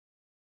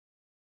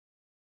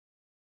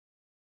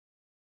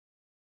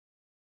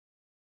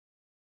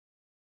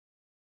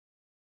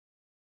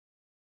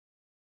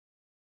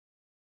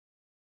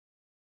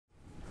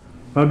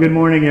Well, good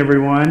morning,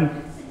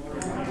 everyone.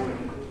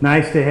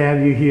 Nice to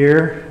have you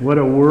here. What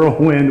a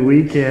whirlwind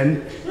weekend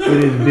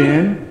it has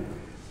been.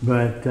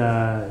 But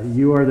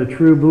you are the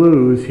true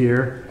blues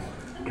here,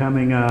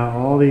 coming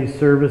all these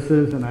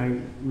services. And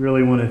I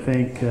really want to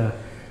thank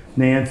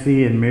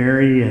Nancy and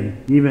Mary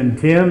and even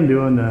Tim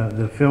doing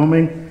the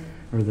filming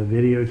or the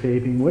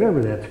videotaping,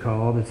 whatever that's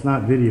called. It's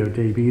not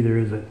videotape either,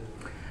 is it?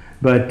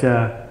 But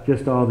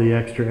just all the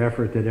extra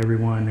effort that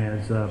everyone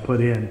has put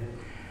in.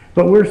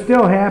 But we're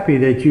still happy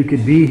that you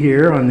could be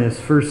here on this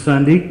first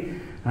Sunday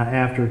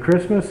after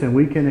Christmas, and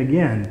we can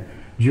again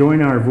join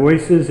our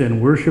voices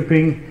in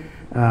worshiping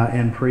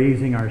and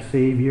praising our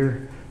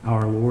Savior,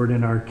 our Lord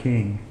and our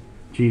King,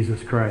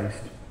 Jesus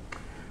Christ.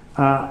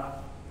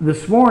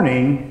 This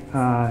morning,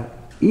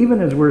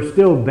 even as we're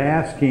still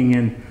basking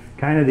in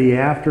kind of the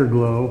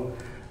afterglow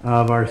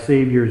of our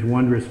Savior's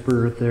wondrous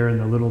birth there in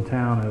the little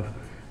town of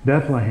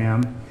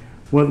Bethlehem,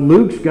 what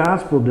Luke's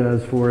gospel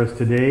does for us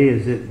today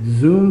is it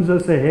zooms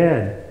us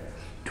ahead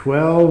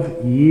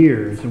 12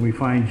 years, and we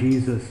find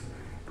Jesus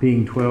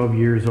being 12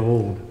 years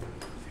old.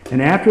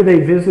 And after they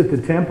visit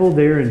the temple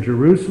there in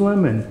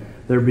Jerusalem and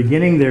they're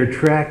beginning their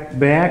trek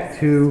back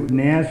to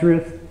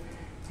Nazareth,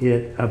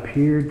 it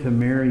appeared to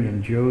Mary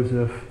and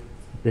Joseph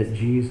that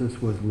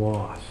Jesus was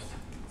lost.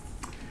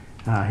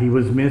 He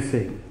was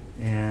missing,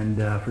 and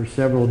for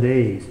several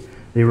days.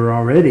 They were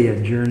already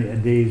a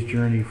day's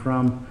journey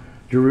from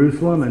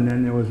Jerusalem, and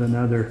then there was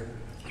another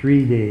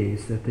 3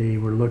 days that they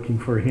were looking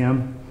for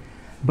him.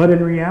 But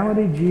in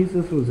reality,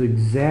 Jesus was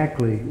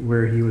exactly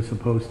where he was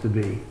supposed to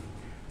be,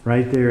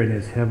 right there in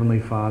his heavenly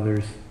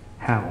Father's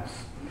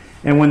house.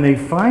 And when they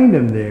find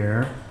him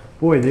there,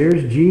 boy,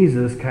 there's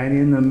Jesus kind of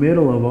in the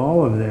middle of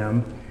all of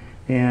them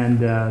and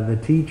the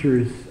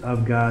teachers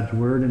of God's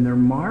Word, and they're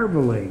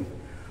marveling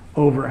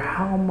over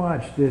how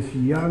much this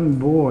young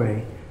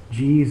boy,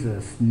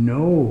 Jesus,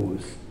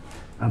 knows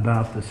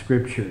about the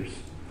Scriptures.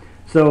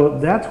 So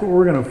that's what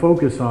we're going to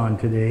focus on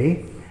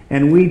today.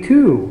 And we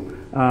too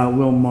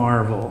will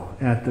marvel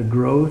at the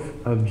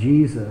growth of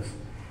Jesus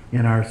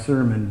in our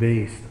sermon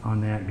based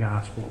on that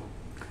gospel.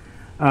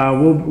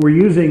 We're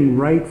using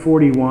Rite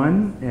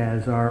 41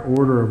 as our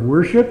order of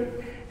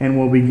worship, and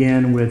we'll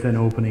begin with an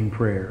opening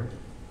prayer.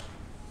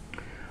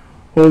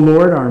 O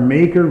Lord, our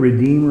Maker,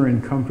 Redeemer,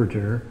 and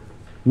Comforter,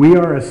 we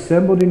are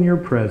assembled in your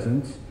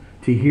presence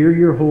to hear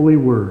your holy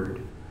word.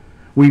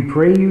 We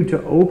pray you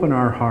to open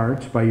our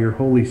hearts by your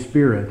Holy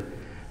Spirit,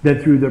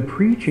 that through the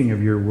preaching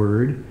of your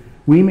word,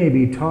 we may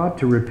be taught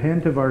to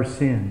repent of our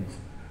sins,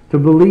 to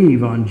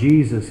believe on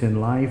Jesus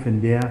in life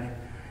and death,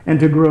 and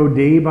to grow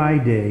day by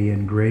day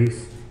in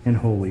grace and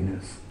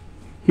holiness.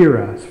 Hear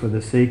us for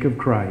the sake of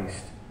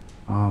Christ.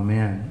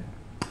 Amen.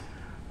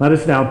 Let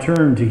us now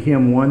turn to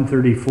hymn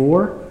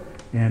 134,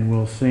 and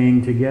we'll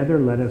sing together,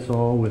 Let Us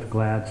All with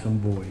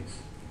Gladsome Voice.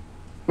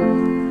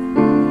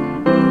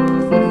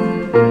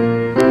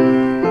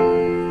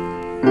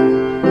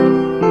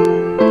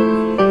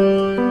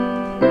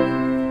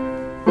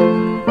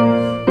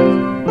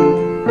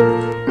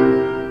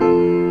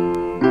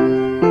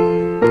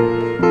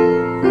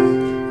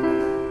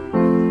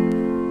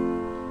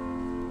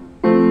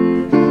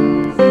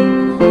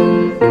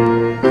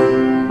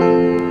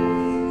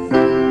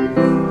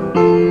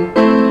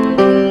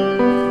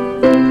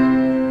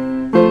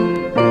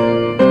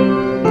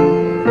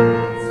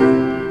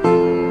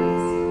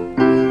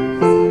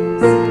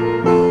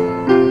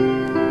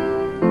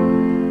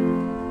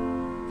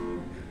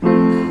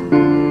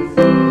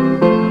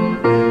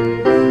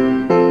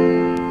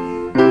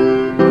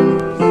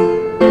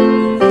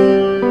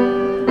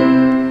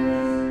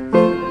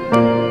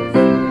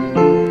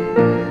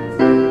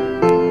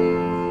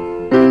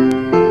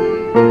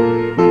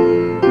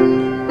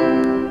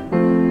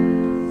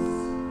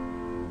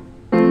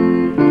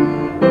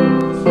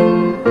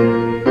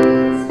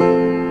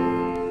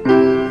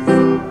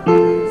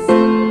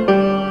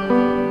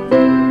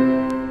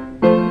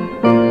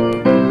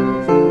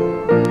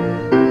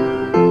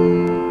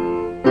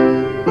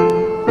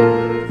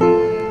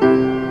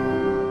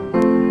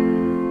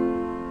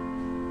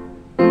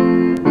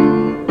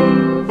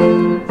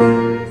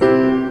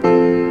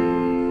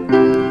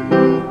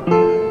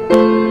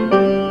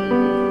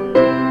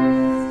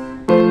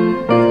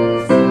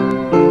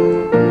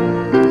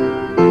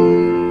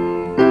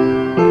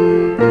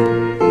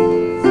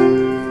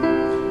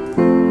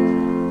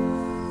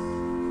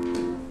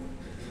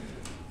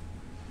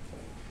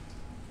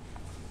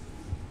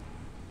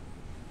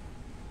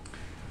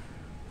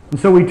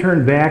 So we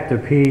turn back to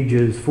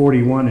pages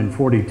 41 and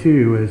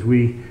 42 as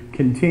we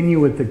continue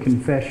with the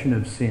confession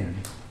of sin.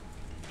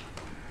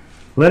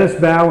 Let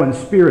us bow in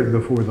spirit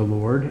before the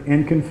Lord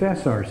and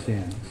confess our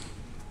sins.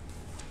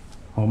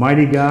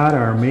 Almighty God,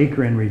 our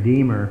Maker and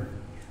Redeemer,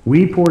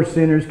 we poor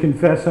sinners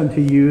confess unto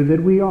you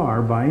that we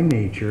are by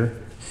nature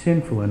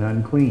sinful and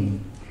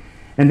unclean,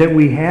 and that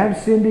we have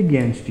sinned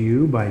against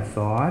you by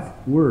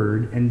thought,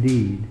 word, and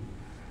deed.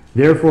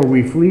 Therefore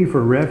we flee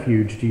for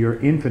refuge to your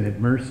infinite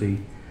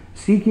mercy,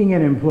 seeking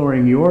and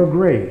imploring your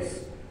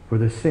grace for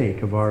the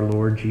sake of our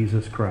Lord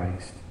Jesus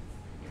Christ.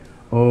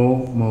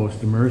 O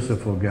most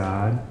merciful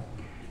God,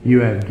 you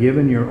have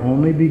given your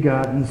only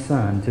begotten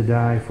Son to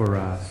die for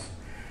us.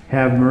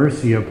 Have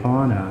mercy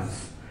upon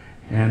us,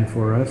 and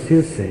for us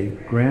his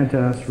sake grant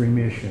us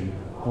remission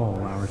of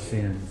all our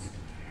sins.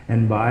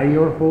 And by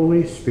your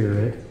Holy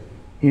Spirit,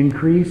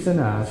 increase in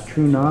us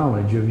true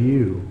knowledge of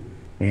you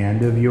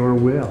and of your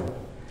will,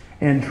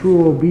 and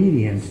true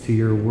obedience to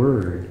your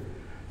word,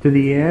 to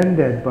the end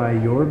that by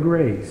your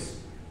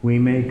grace we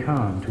may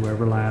come to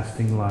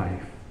everlasting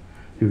life.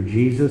 Through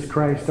Jesus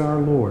Christ our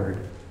Lord.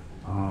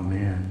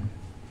 Amen.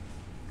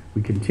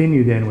 We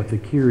continue then with the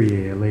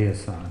Kyrie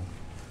eleison.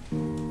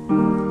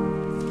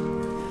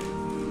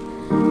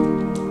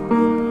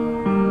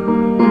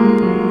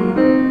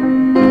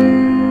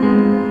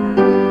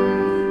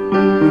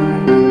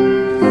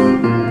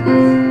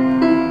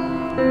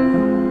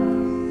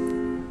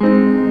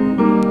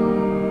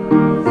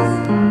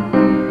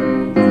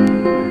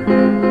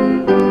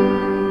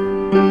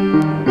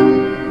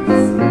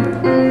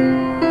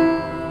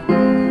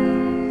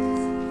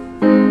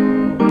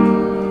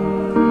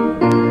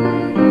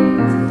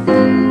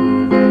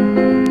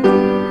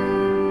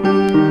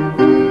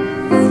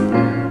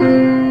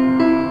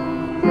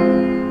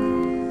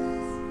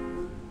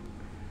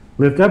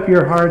 Lift up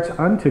your hearts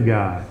unto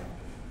God.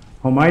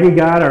 Almighty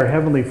God, our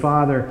Heavenly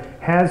Father,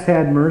 has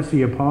had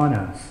mercy upon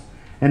us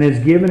and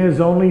has given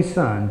his only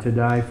Son to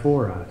die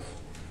for us,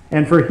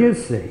 and for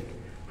his sake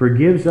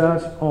forgives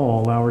us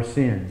all our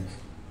sins.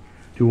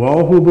 To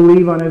all who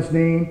believe on his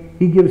name,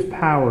 he gives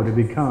power to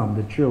become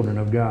the children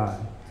of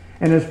God,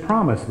 and has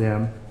promised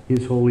them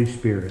his Holy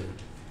Spirit.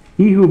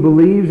 He who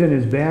believes and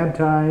is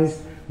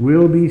baptized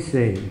will be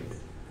saved.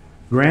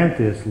 Grant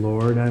this,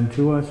 Lord,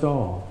 unto us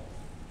all.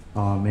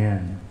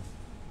 Amen.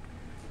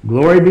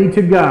 Glory be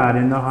to God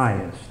in the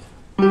highest.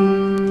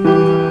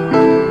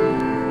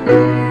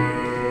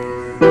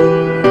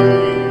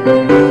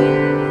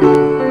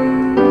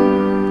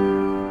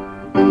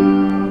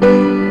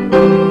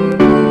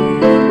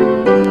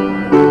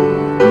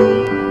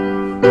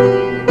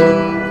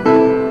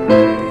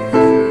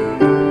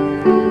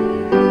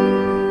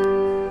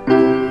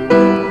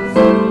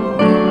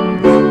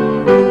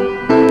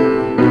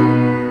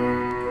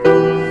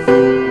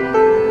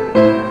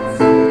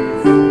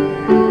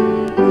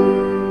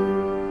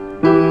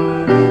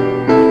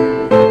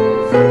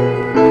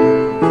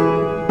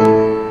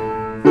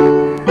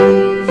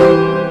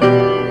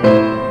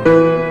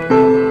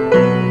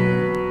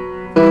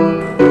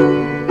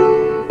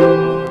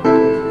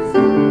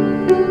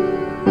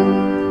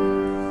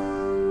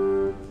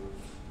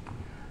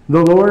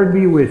 The Lord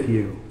be with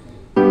you.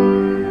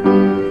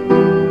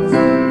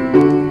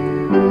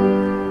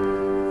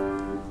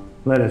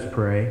 Let us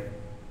pray.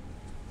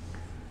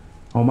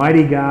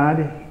 Almighty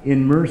God,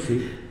 in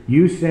mercy,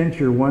 you sent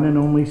your one and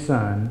only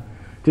Son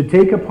to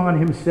take upon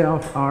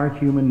himself our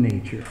human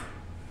nature.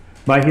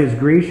 By his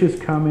gracious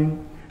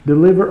coming,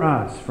 deliver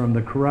us from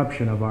the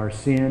corruption of our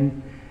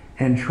sin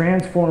and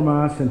transform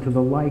us into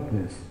the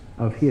likeness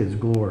of his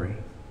glory.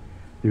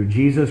 Through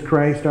Jesus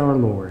Christ our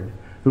Lord,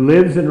 who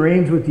lives and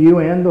reigns with you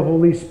and the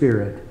Holy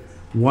Spirit,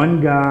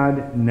 one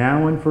God,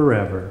 now and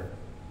forever.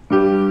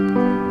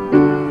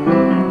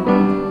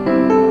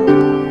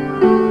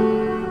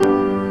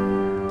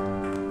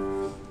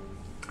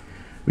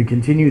 We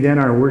continue then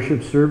our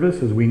worship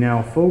service as we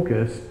now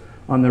focus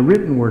on the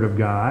written Word of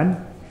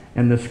God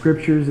and the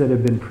scriptures that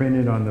have been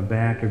printed on the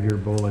back of your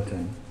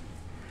bulletin.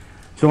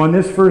 So on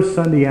this first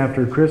Sunday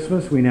after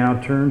Christmas, we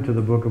now turn to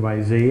the book of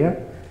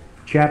Isaiah,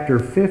 chapter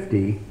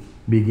 50,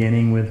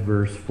 beginning with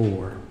verse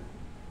 4.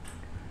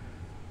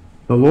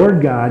 The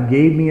Lord God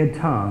gave me a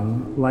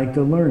tongue like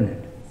the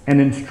learned, an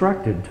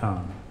instructed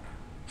tongue,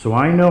 so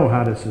I know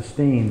how to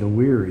sustain the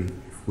weary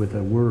with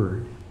a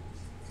word.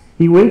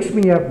 He wakes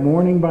me up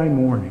morning by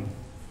morning.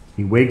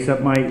 He wakes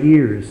up my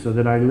ears so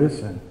that I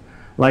listen,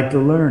 like the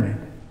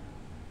learned.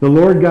 The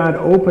Lord God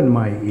opened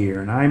my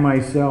ear, and I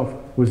myself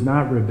was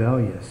not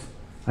rebellious.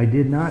 I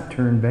did not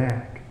turn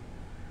back.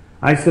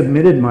 I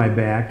submitted my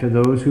back to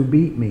those who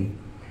beat me,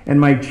 and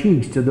my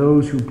cheeks to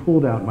those who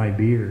pulled out my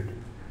beard.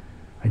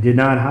 I did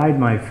not hide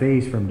my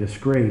face from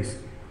disgrace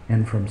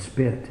and from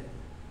spit.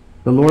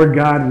 The Lord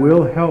God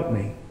will help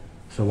me,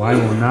 so I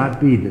will not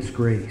be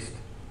disgraced.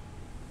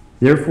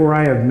 Therefore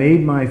I have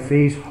made my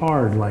face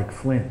hard like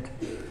flint.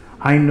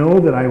 I know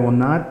that I will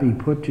not be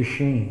put to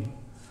shame.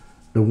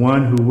 The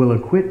one who will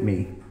acquit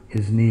me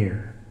is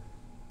near.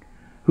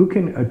 Who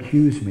can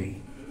accuse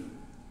me?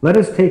 Let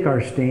us take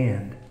our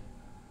stand.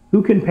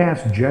 Who can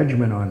pass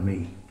judgment on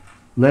me?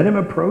 Let him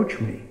approach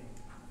me.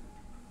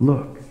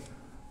 Look,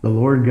 the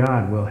Lord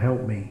God will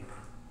help me.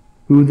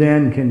 Who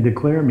then can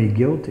declare me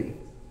guilty?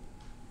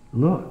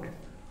 Look,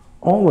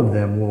 all of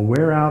them will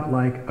wear out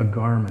like a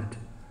garment.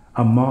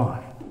 A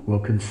moth will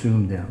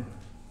consume them.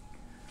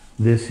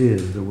 This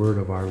is the word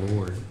of our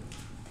Lord.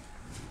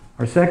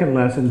 Our second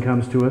lesson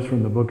comes to us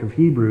from the book of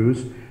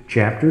Hebrews,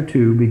 chapter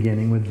 2,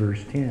 beginning with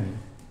verse 10.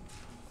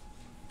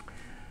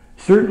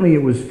 Certainly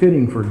it was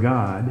fitting for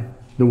God,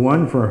 the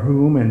one for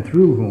whom and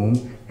through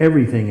whom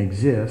everything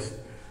exists,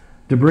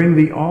 to bring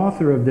the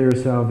author of their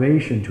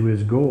salvation to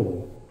his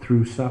goal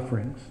through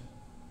sufferings.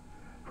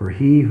 For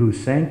he who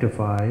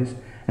sanctifies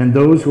and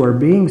those who are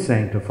being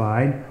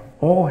sanctified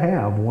all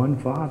have one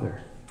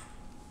Father.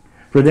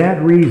 For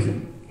that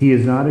reason, he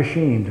is not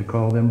ashamed to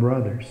call them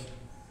brothers.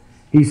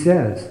 He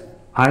says,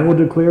 I will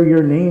declare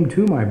your name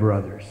to my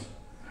brothers.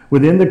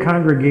 Within the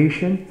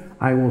congregation,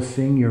 I will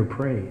sing your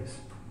praise.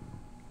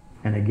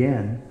 And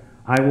again,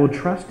 I will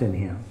trust in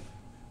him.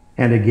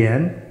 And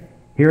again,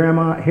 here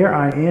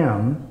I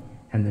am,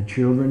 and the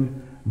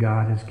children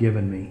God has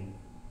given me.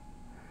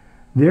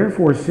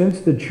 Therefore, since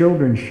the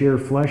children share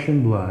flesh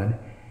and blood,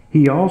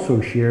 he also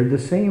shared the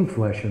same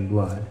flesh and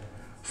blood,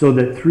 so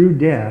that through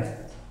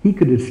death he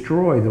could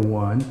destroy the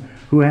one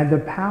who had the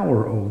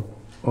power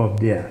of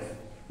death,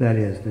 that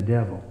is, the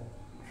devil,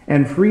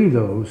 and free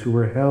those who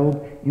were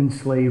held in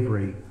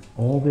slavery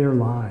all their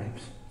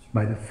lives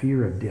by the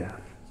fear of death.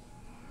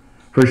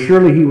 For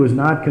surely he was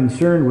not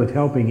concerned with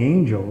helping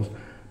angels,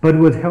 but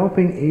with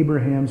helping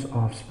Abraham's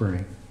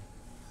offspring.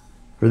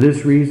 For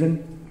this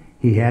reason,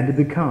 he had to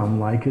become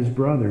like his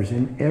brothers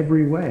in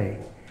every way,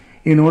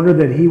 in order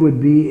that he would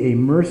be a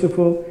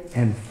merciful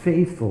and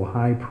faithful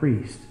high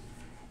priest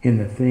in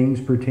the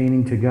things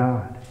pertaining to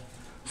God,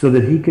 so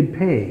that he could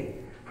pay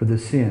for the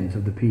sins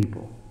of the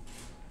people.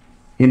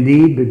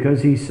 Indeed,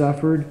 because he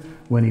suffered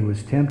when he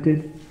was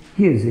tempted,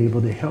 he is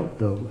able to help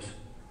those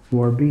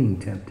who are being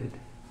tempted.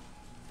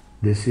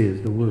 This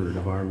is the word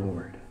of our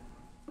Lord.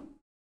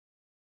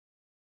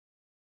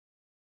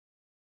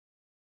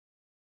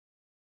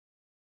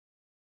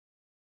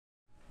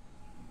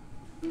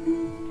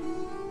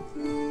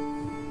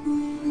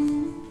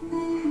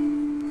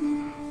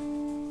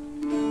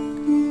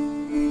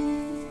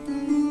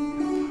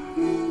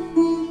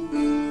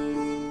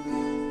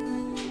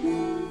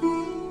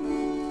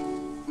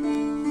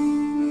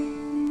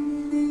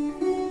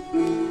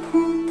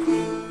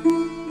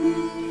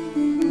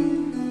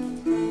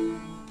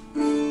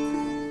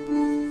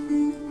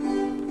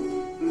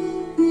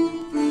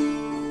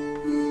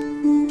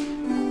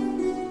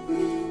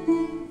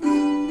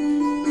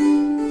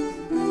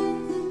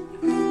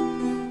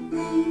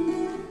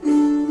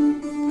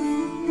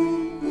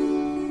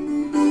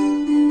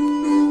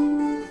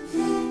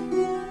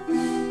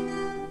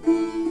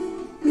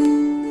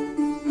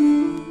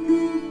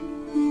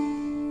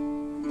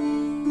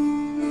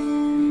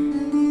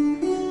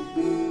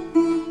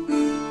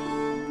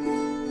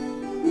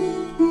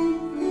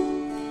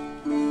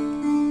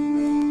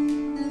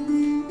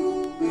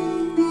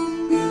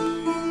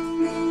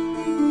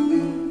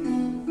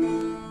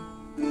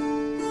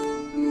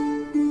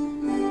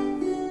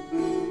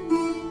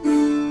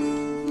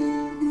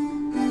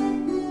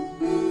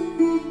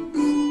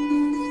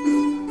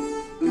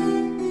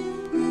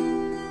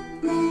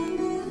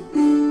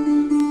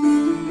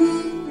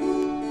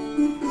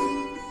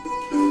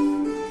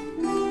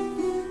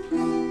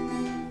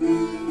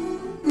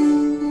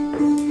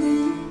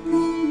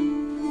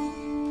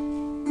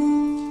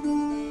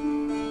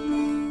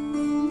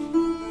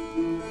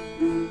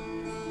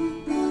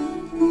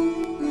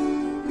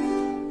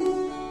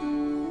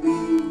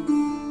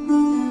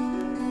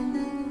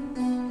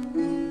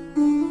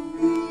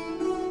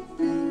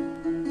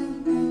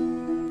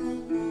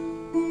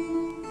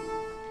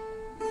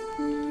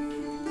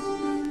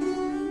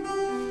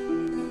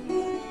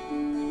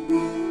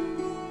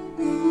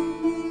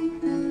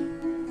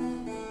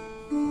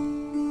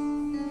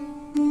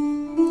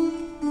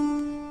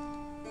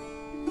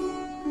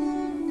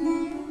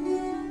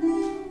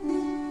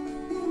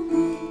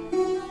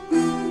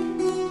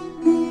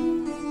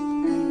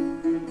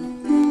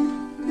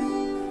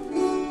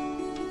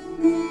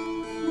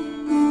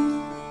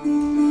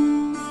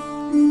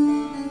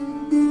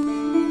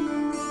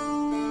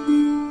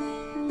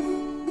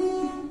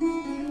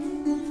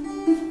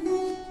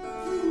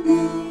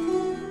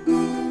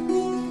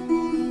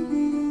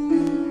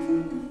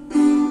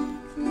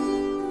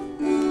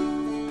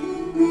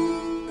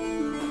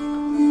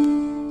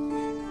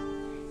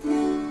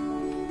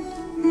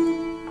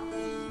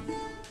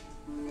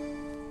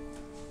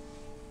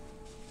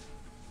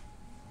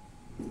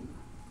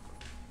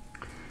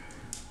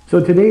 So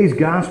today's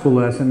gospel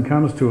lesson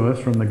comes to us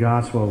from the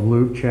Gospel of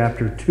Luke,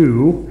 chapter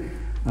 2,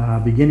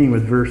 beginning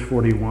with verse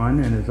 41.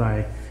 And as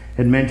I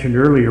had mentioned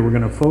earlier, we're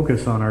going to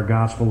focus on our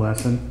gospel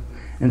lesson,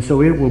 and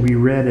so it will be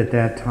read at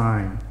that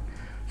time.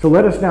 So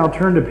let us now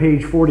turn to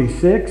page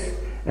 46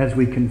 as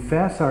we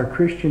confess our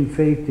Christian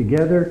faith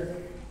together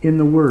in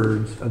the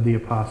words of the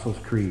Apostles'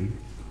 Creed.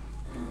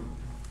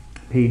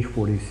 Page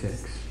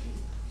 46.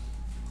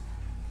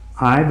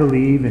 I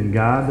believe in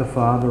God the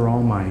Father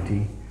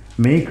Almighty,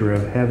 maker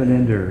of heaven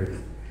and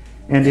earth,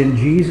 and in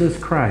Jesus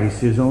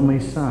Christ, his only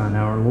Son,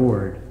 our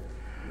Lord,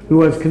 who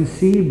was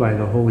conceived by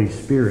the Holy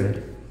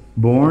Spirit,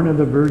 born of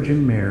the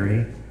Virgin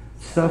Mary,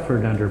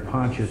 suffered under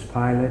Pontius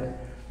Pilate,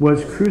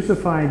 was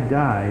crucified,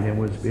 died, and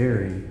was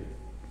buried.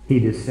 He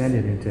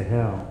descended into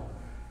hell.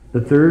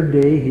 The third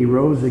day he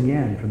rose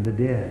again from the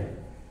dead.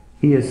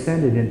 He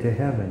ascended into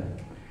heaven,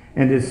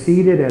 and is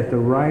seated at the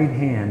right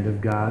hand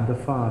of God the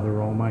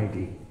Father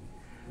Almighty.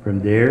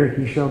 From there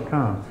he shall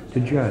come to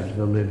judge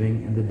the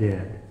living and the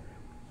dead.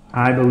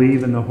 I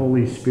believe in the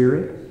Holy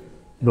Spirit,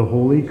 the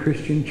holy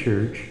Christian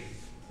church,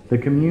 the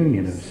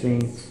communion of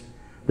saints,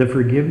 the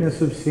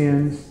forgiveness of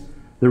sins,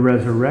 the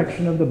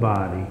resurrection of the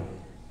body,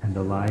 and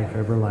the life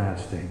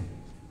everlasting.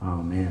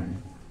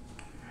 Amen.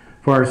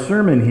 For our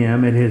sermon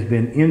hymn, it has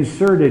been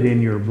inserted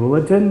in your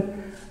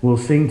bulletin. We'll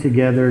sing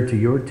together, "To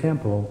Your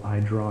Temple I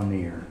Draw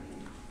Near."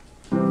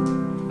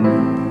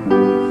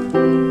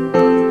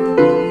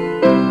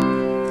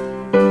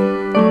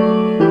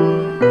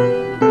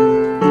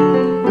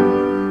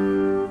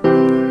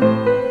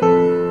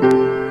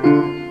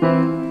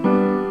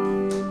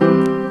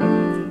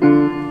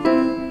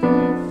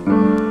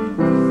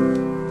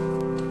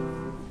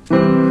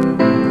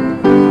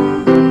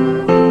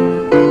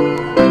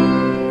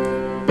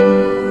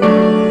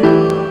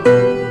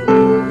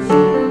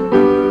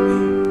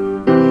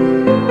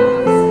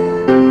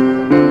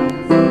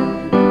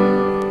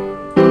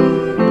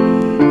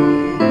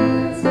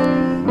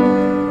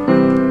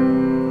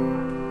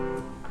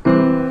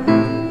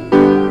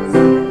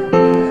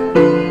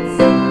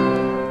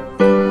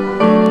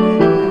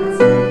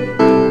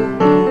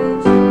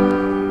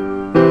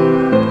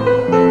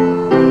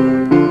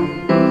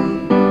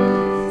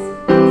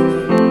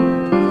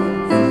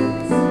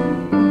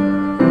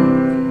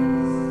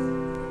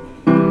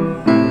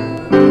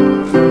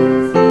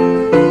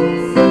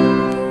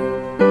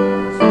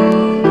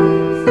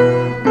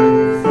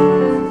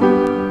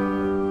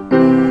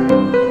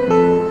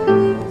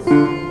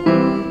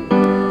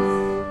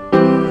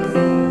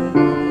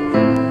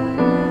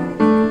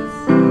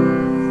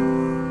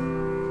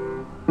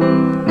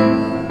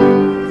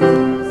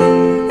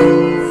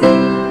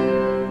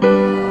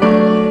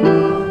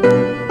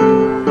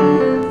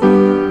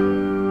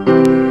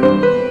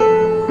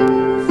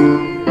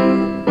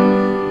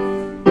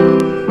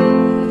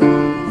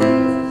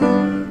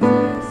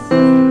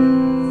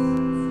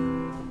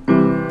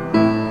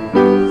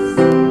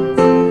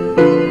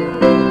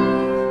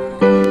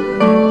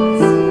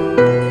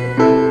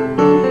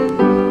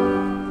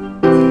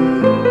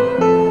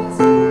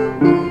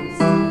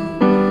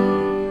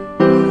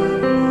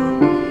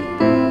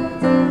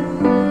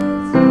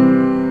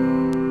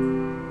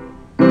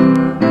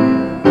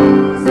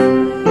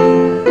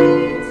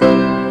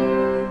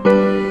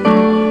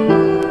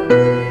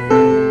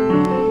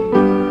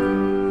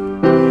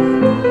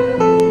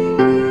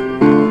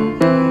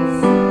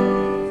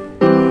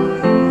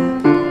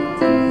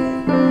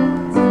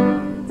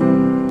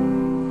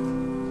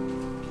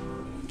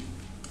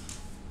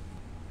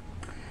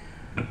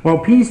 Well,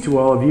 peace to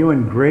all of you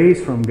and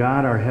grace from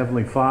God our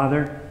Heavenly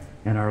Father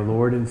and our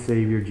Lord and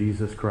Savior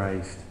Jesus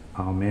Christ.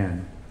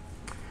 Amen.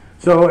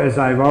 So, as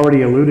I've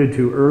already alluded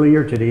to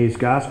earlier, today's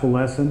gospel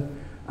lesson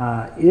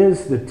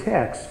is the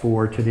text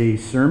for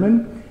today's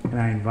sermon, and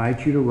I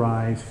invite you to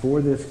rise for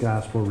this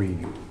gospel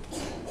reading.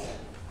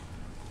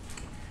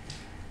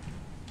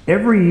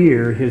 Every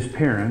year, his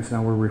parents,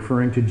 now we're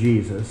referring to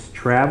Jesus,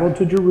 traveled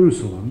to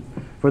Jerusalem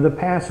for the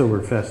Passover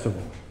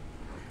festival.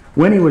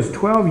 When he was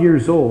 12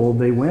 years old,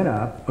 they went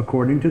up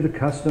according to the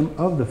custom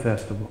of the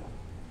festival.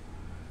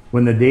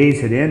 When the days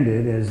had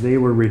ended, as they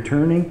were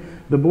returning,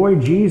 the boy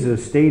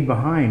Jesus stayed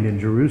behind in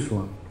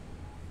Jerusalem.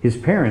 His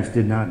parents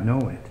did not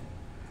know it.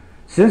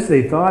 Since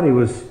they thought he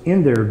was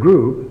in their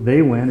group,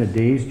 they went a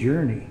day's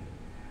journey.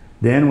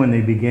 Then when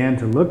they began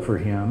to look for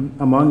him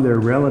among their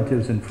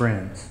relatives and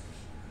friends,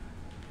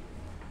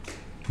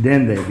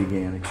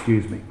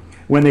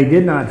 when they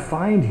did not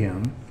find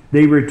him,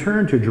 they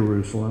returned to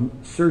Jerusalem,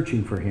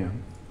 searching for him.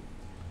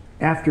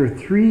 After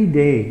 3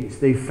 days,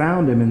 they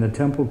found him in the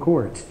temple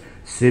courts,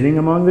 sitting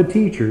among the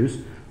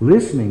teachers,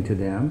 listening to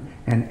them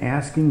and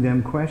asking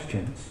them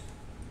questions.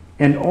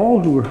 And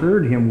all who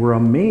heard him were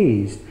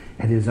amazed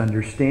at his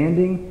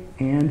understanding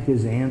and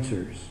his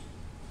answers.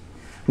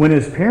 When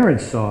his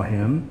parents saw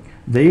him,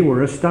 they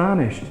were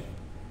astonished.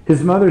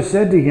 His mother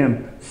said to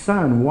him,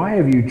 "Son, why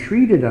have you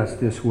treated us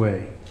this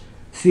way?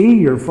 See,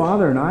 your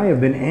father and I have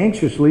been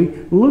anxiously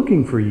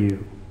looking for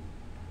you."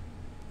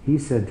 He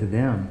said to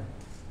them,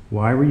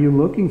 "Why were you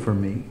looking for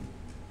me?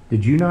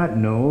 Did you not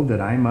know that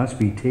I must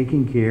be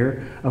taking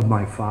care of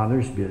my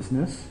father's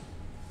business?"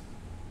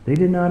 They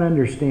did not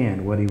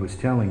understand what he was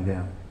telling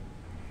them.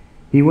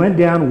 He went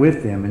down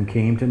with them and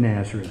came to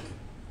Nazareth.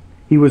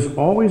 He was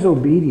always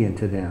obedient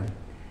to them,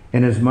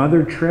 and his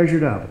mother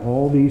treasured up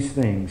all these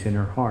things in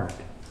her heart.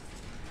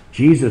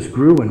 Jesus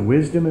grew in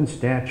wisdom and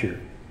stature,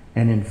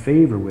 and in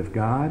favor with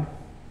God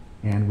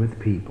and with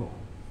people.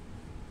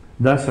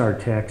 Thus our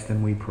text,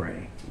 and we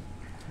pray.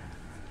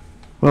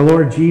 Well,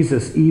 Lord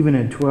Jesus, even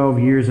at 12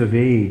 years of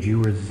age, you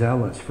were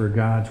zealous for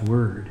God's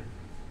word.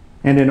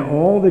 And in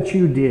all that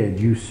you did,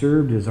 you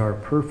served as our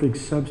perfect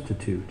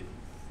substitute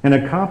and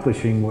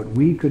accomplishing what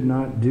we could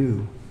not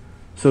do,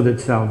 so that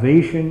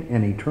salvation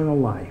and eternal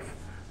life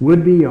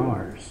would be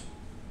ours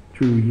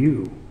through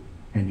you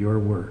and your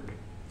work.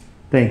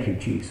 Thank you,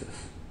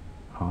 Jesus.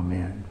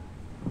 Amen.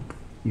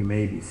 You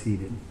may be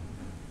seated.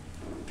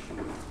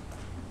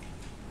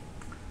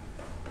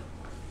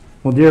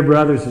 Well, dear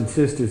brothers and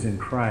sisters in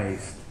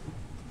Christ,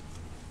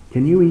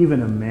 Can you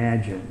even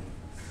imagine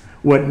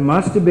what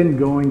must have been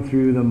going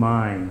through the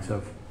minds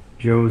of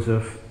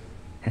Joseph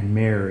and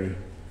Mary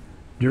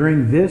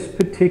during this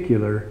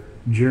particular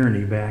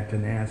journey back to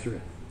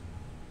Nazareth?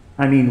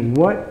 I mean,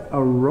 what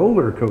a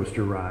roller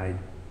coaster ride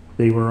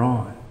they were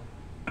on.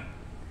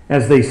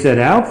 As they set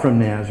out from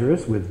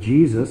Nazareth with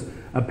Jesus,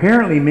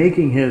 apparently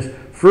making his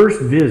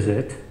first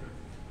visit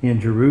in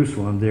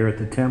Jerusalem there at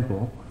the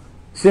temple,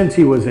 since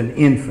he was an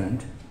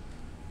infant,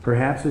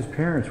 perhaps his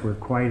parents were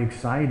quite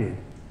excited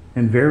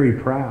and very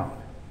proud.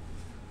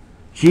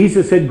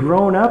 Jesus had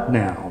grown up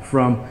now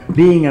from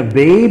being a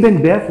babe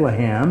in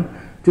Bethlehem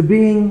to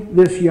being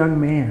this young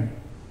man.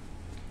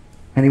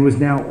 And he was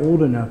now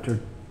old enough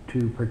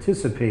to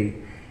participate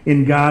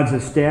in God's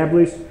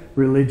established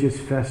religious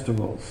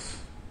festivals.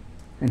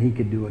 And he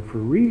could do it for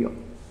real.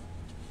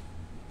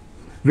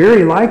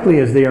 Very likely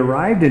as they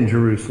arrived in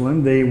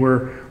Jerusalem, they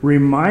were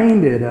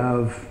reminded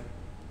of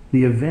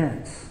the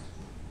events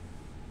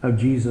of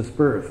Jesus'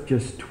 birth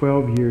just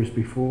 12 years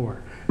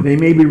before. They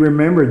maybe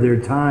remembered their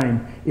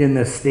time in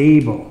the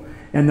stable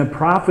and the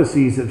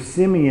prophecies of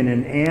Simeon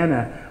and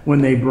Anna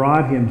when they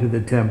brought him to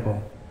the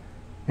temple,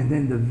 and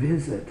then the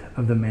visit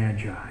of the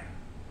Magi.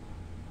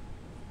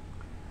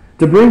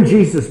 To bring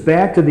Jesus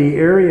back to the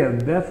area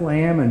of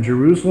Bethlehem and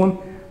Jerusalem,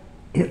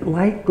 it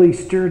likely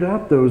stirred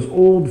up those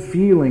old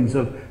feelings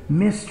of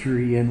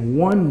mystery and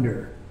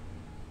wonder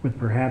with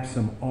perhaps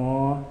some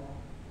awe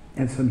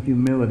and some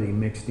humility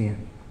mixed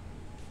in.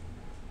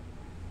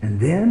 And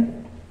then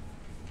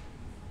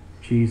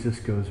Jesus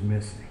goes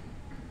missing.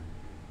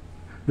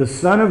 The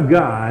Son of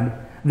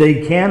God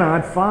they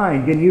cannot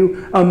find. Can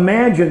you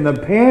imagine the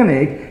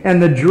panic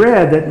and the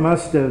dread that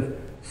must have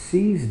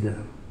seized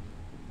them?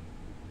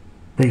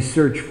 They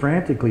searched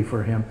frantically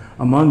for him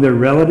among their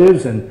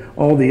relatives and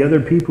all the other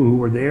people who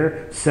were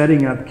there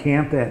setting up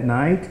camp that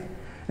night.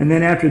 And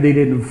then after they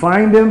didn't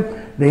find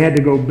him, they had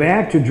to go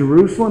back to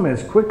Jerusalem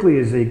as quickly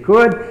as they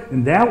could,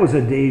 and that was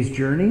a day's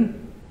journey.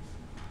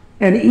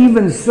 And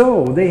even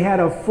so, they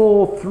had a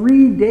full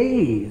 3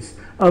 days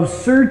of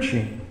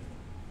searching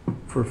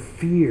for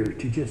fear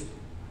to just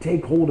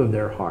take hold of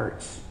their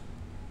hearts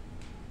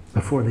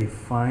before they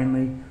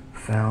finally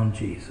found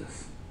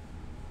Jesus.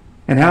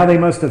 And how they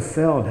must have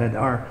felt at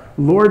our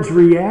Lord's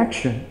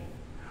reaction,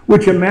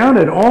 which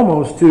amounted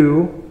almost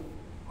to,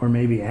 or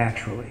maybe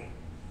actually,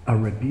 a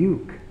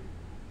rebuke,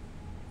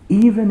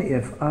 even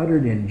if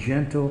uttered in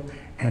gentle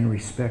and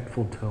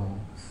respectful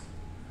tones.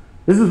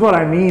 This is what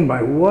I mean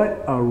by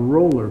what a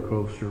roller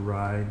coaster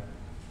ride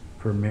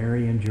for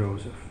Mary and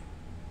Joseph.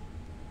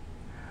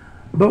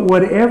 But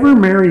whatever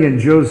Mary and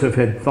Joseph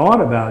had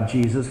thought about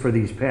Jesus for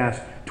these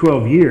past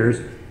 12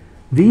 years,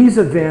 these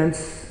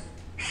events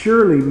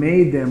surely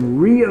made them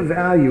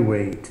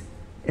reevaluate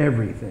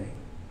everything.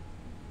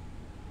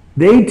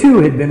 They too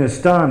had been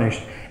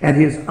astonished at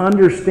his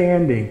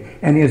understanding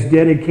and his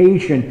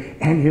dedication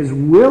and his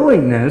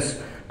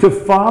willingness to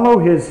follow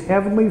his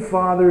heavenly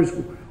Father's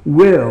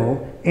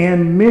will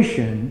and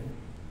mission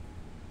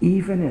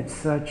even at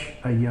such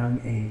a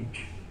young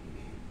age.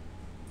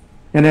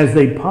 And as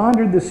they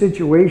pondered the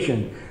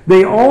situation,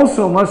 they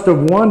also must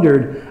have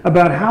wondered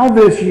about how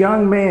this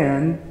young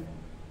man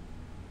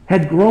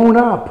had grown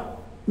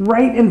up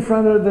right in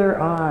front of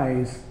their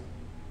eyes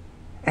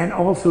and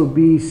also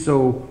be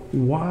so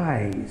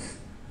wise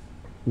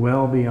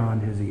well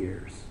beyond his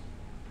years.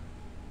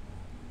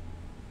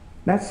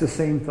 That's the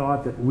same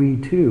thought that we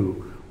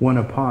too want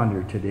to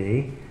ponder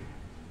today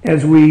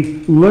as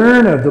we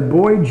learn of the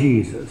boy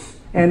Jesus,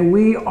 and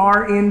we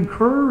are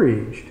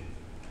encouraged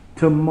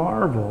to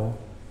marvel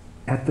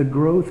at the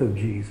growth of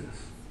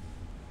Jesus.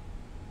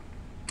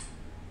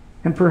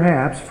 And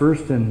perhaps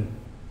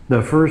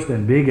the first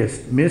and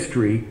biggest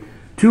mystery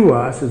to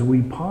us as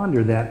we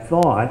ponder that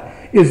thought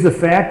is the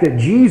fact that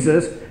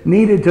Jesus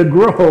needed to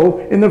grow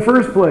in the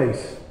first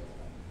place.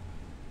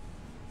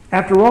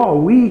 After all,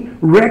 we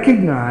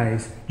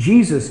recognize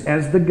Jesus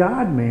as the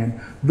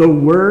God-man, the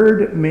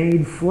Word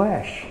made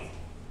flesh.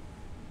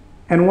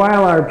 And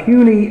while our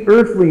puny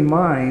earthly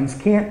minds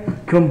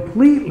can't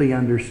completely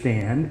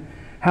understand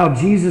how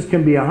Jesus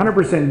can be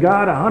 100%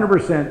 God,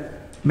 100%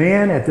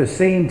 man at the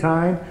same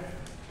time,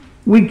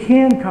 we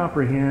can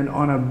comprehend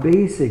on a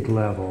basic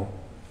level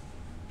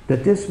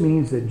that this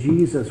means that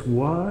Jesus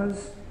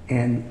was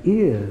and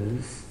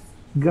is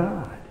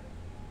God,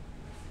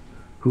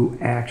 who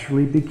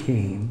actually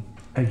became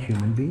a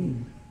human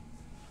being.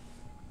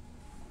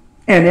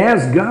 And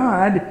as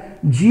God,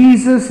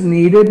 Jesus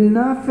needed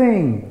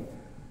nothing.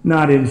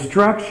 Not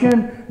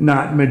instruction,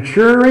 not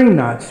maturing,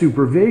 not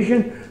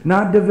supervision,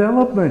 not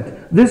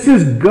development. This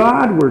is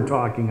God we're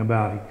talking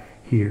about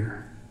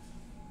here.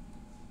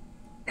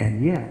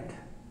 And yet,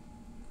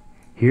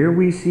 here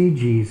we see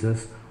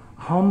Jesus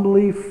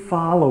humbly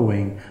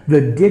following the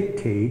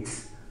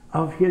dictates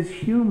of his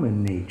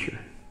human nature.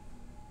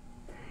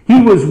 He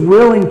was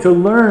willing to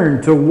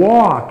learn, to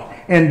walk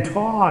and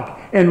talk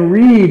and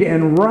read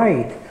and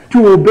write,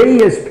 to obey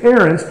his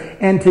parents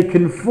and to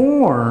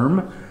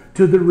conform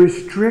to the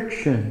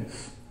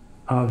restrictions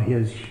of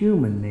his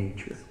human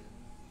nature.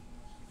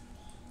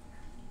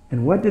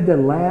 And what did the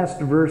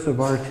last verse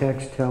of our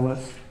text tell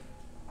us?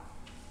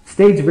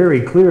 States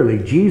very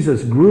clearly,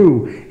 Jesus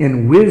grew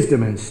in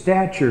wisdom and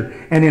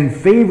stature and in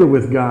favor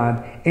with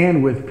God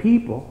and with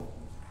people.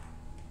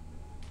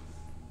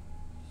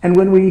 And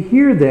when we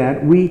hear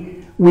that,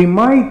 we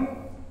might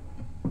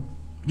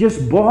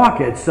just balk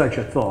at such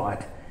a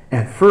thought,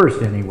 at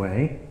first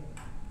anyway.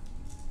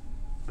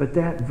 But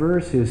that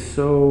verse is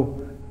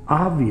so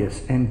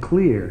obvious and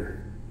clear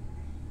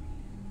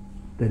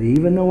that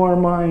even though our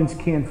minds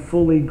can't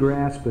fully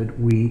grasp it,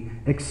 we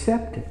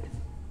accept it.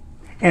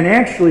 And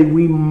actually,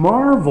 we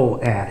marvel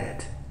at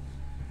it.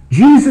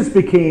 Jesus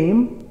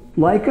became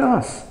like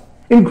us,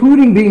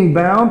 including being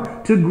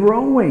bound to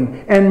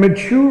growing and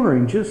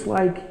maturing, just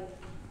like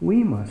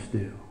we must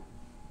do.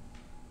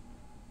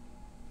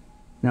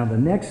 Now, the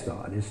next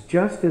thought is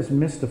just as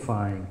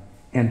mystifying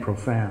and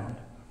profound.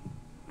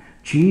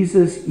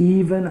 Jesus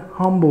even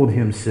humbled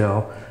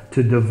himself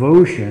to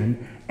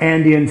devotion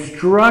and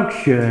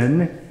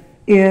instruction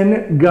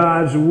in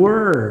God's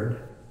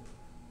Word.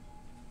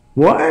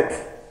 What?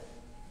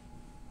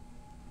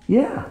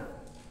 Yeah.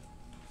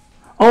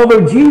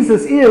 Although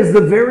Jesus is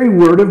the very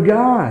Word of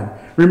God.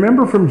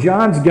 Remember from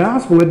John's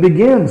Gospel, he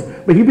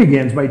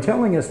begins by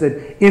telling us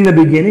that in the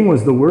beginning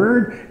was the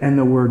Word, and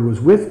the Word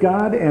was with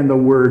God, and the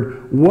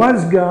Word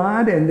was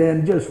God. And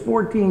then just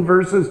 14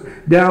 verses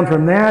down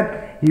from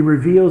that, he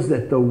reveals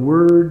that the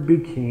Word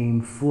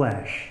became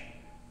flesh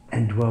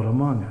and dwelt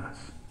among us.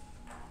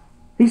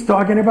 He's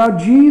talking about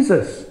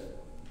Jesus.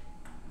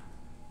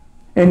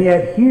 And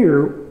yet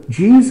here,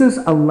 Jesus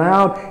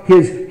allowed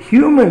his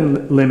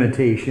human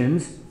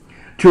limitations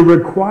to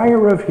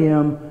require of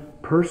him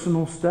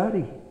personal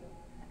study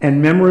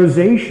and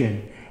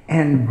memorization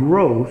and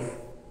growth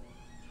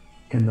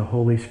in the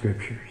Holy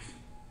Scriptures,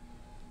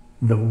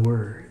 the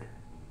Word.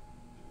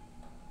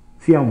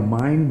 See how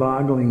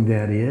mind-boggling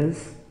that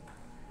is?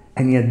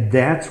 And yet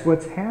that's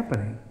what's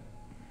happening.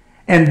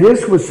 And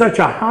this was such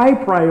a high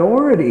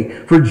priority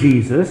for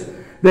Jesus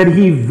that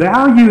he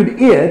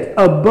valued it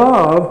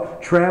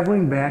above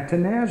traveling back to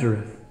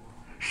Nazareth,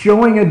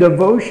 showing a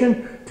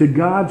devotion to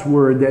God's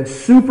Word that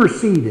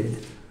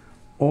superseded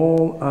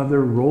all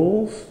other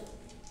roles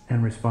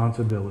and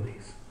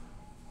responsibilities.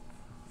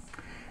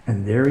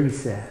 And there he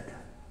sat,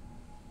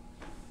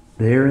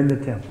 there in the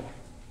temple.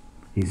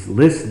 He's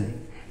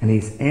listening and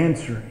he's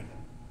answering.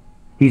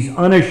 He's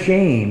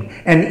unashamed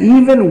and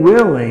even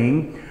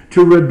willing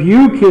to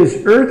rebuke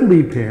his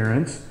earthly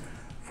parents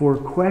for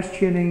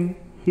questioning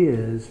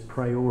his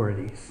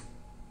priorities,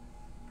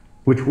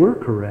 which were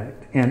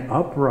correct and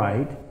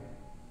upright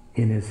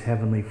in his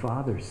heavenly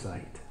Father's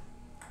sight.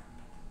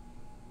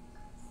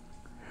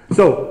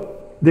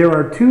 So, there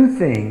are two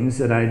things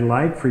that I'd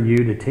like for you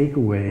to take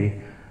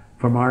away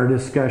from our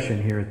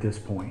discussion here at this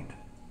point.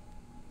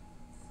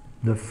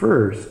 The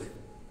first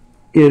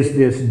is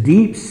this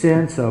deep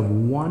sense of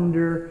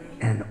wonder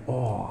and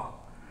awe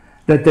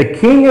that the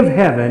King of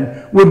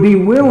Heaven would be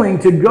willing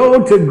to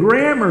go to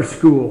grammar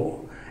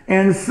school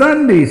and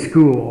Sunday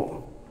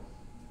school,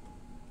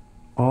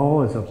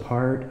 all as a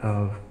part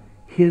of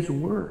his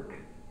work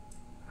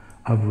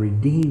of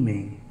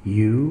redeeming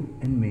you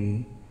and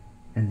me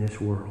and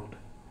this world.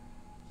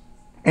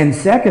 And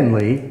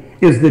secondly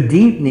is the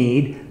deep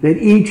need that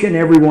each and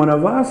every one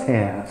of us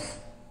has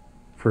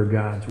for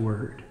God's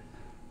Word.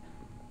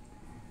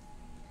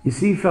 You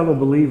see, fellow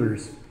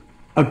believers,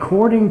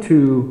 according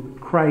to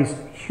Christ's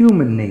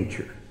human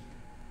nature,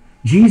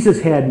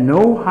 Jesus had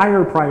no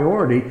higher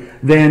priority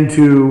than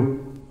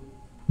to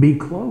be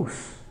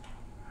close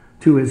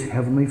to his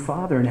heavenly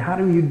Father. And how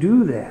do you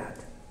do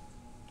that?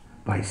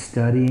 By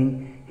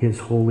studying his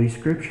Holy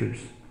Scriptures.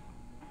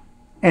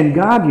 And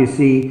God, you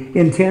see,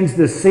 intends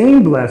the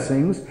same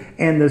blessings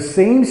and the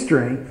same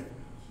strength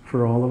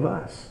for all of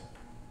us.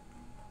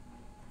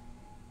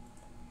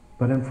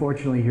 But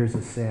unfortunately, here's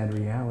a sad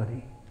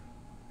reality.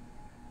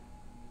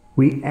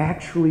 We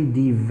actually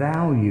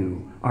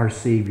devalue our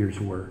Savior's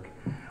work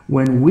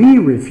when we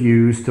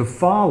refuse to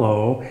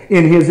follow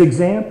in his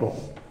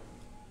example.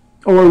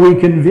 Or we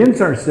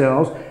convince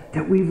ourselves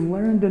that we've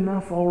learned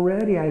enough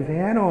already. I've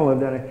had all of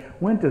that. I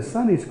went to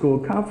Sunday school,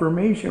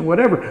 confirmation,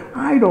 whatever.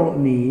 I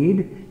don't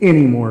need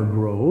any more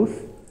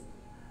growth,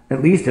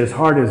 at least as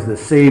hard as the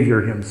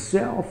Savior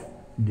himself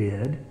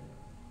did.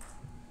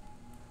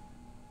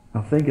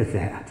 Now think of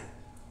that.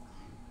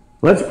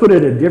 Let's put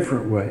it a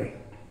different way.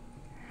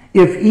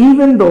 If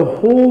even the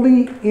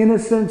holy,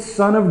 innocent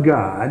Son of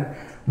God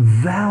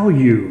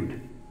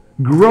valued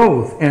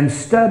growth and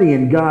study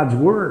in God's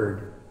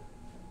Word,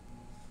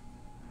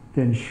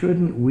 then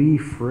shouldn't we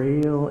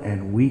frail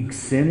and weak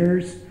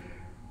sinners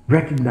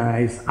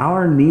recognize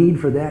our need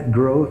for that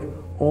growth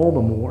all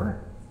the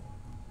more?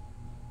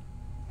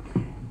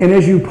 And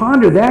as you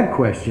ponder that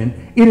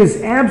question, it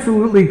is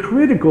absolutely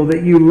critical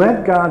that you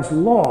let God's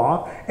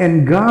law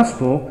and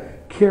gospel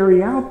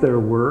carry out their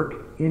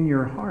work in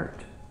your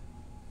heart.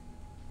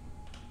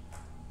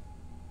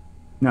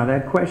 Now,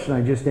 that question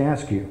I just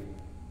asked you,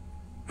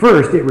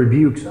 first, it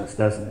rebukes us,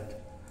 doesn't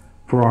it?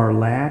 For our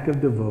lack of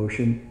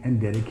devotion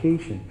and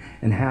dedication.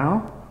 And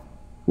how?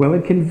 Well,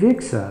 it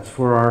convicts us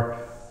for our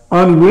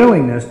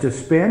unwillingness to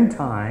spend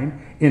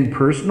time in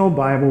personal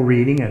Bible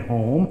reading at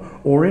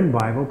home or in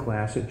Bible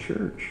class at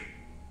church.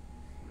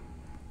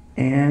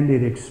 And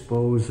it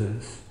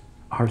exposes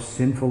our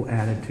sinful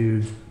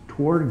attitudes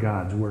toward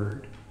God's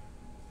Word.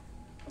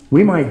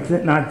 We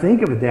might not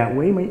think of it that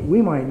way.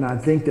 We might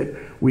not think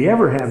that we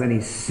ever have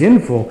any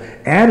sinful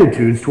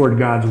attitudes toward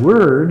God's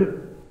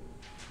Word.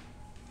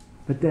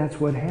 But that's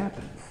what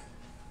happens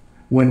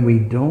when we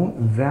don't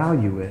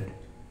value it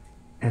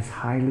as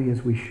highly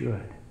as we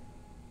should.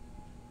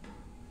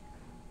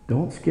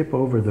 Don't skip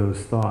over those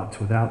thoughts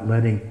without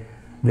letting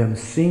them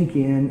sink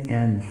in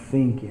and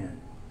think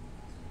in.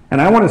 And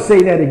I want to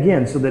say that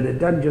again so that it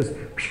doesn't just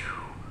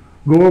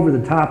go over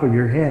the top of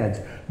your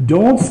heads.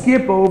 Don't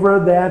skip over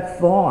that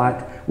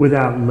thought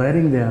without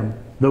letting them,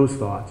 those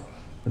thoughts,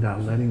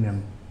 without letting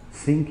them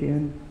sink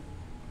in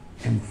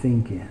and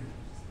think in.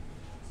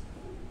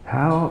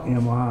 How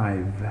am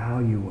I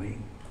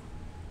valuing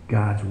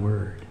God's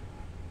Word?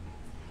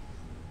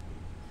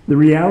 The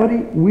reality,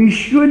 we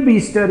should be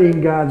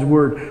studying God's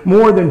Word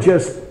more than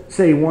just,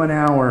 say, 1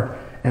 hour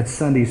at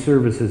Sunday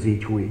services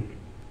each week.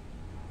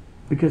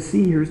 Because,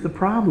 see, here's the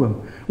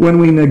problem. When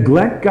we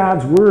neglect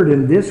God's Word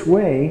in this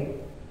way,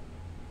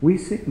 we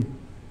sin.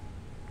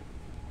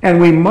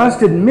 And we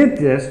must admit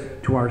this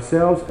to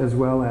ourselves as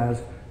well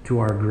as to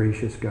our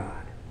gracious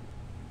God.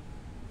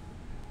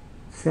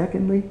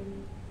 Secondly,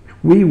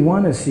 we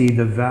want to see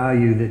the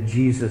value that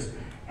Jesus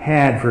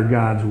had for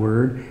God's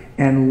Word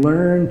and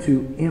learn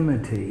to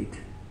imitate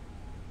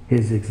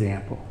His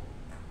example.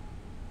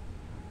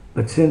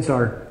 But since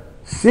our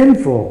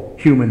sinful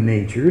human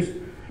natures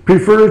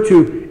prefer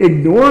to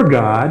ignore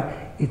God,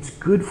 it's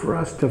good for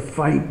us to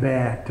fight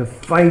back, to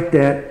fight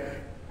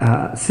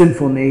that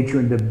sinful nature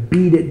and to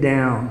beat it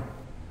down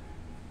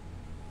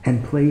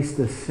and place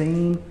the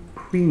same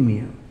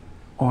premium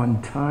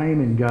on time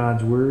in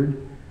God's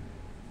Word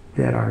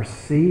that our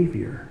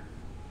Savior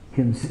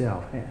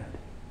Himself had.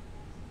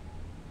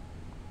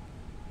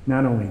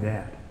 Not only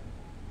that,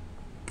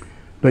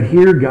 but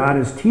here God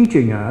is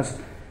teaching us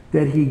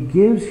that He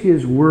gives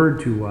His Word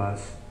to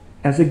us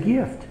as a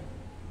gift.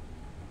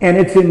 And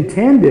it's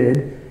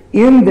intended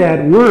in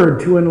that Word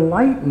to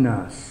enlighten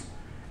us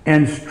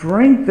and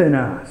strengthen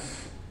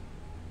us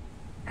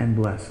and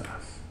bless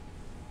us.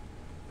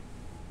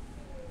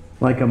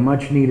 Like a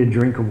much-needed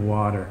drink of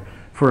water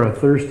for a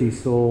thirsty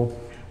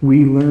soul,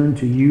 we learn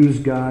to use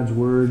God's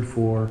Word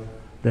for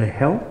the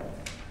help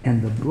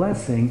and the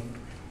blessing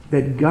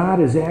that God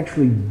has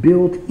actually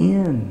built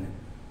in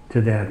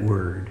to that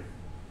Word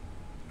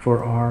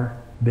for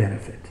our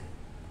benefit.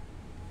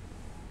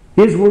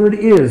 His Word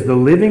is the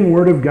living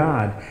Word of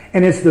God,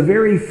 and it's the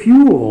very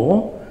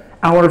fuel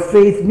our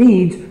faith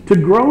needs to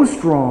grow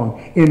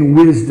strong in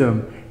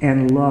wisdom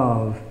and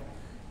love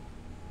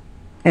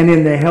and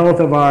in the health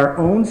of our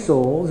own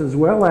souls as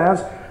well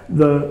as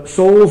the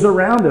souls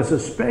around us,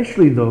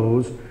 especially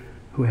those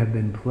who have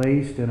been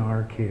placed in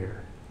our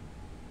care.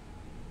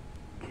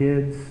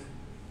 Kids,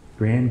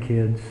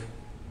 grandkids,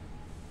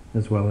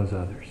 as well as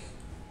others.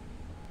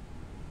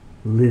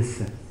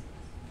 Listen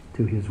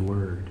to His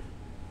Word.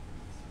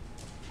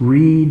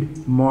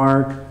 Read,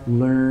 mark,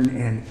 learn,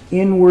 and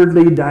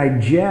inwardly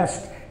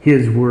digest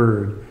His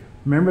Word.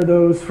 Remember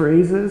those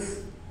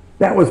phrases?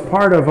 That was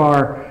part of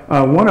our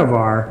one of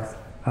our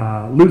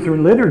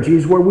Lutheran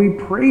liturgies where we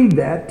prayed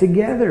that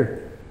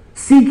together,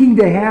 seeking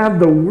to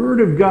have the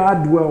Word of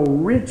God dwell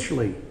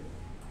richly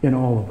in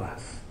all of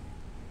us.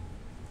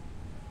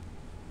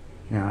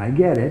 Now, I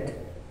get it.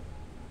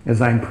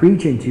 As I'm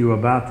preaching to you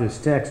about this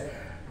text,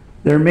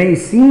 there may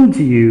seem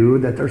to you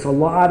that there's a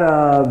lot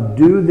of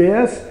do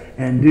this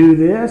and do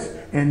this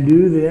and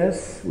do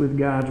this with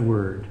God's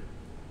Word,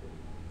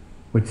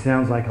 which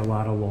sounds like a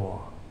lot of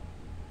law,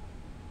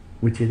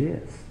 which it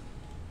is.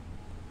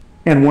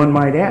 And one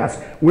might ask,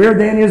 where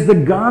then is the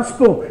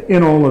gospel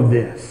in all of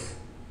this?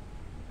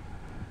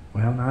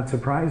 Well, not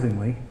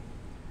surprisingly,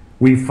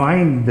 we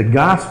find the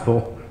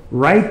gospel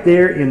right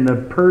there in the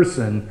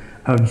person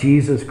of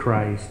Jesus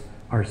Christ,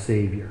 our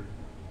Savior.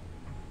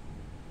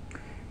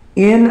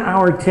 In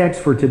our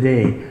text for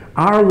today,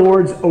 our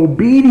Lord's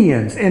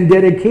obedience and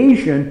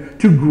dedication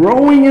to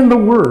growing in the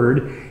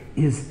Word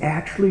is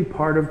actually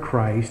part of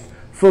Christ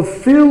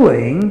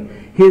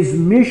fulfilling His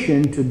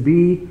mission to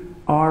be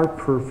our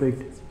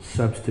perfect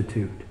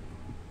substitute.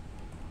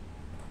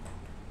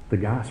 The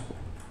gospel.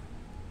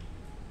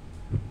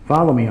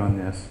 Follow me on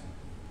this.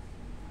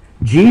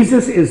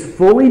 Jesus is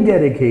fully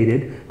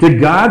dedicated to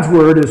God's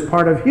Word as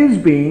part of His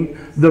being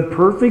the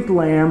perfect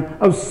Lamb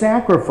of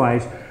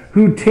sacrifice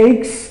who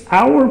takes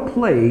our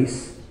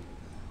place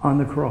on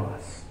the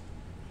cross.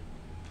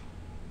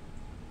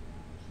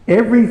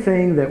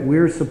 Everything that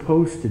we're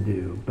supposed to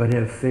do but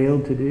have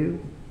failed to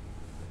do,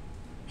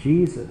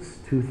 Jesus,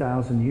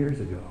 2,000 years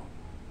ago,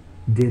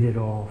 did it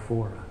all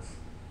for us.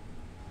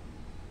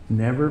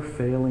 Never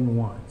failing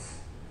once.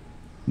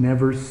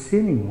 Never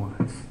sinning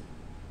once.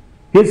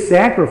 His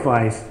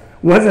sacrifice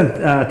wasn't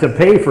to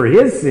pay for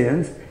His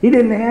sins. He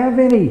didn't have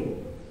any.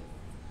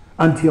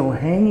 until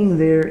hanging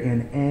there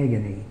in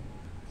agony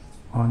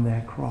on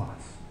that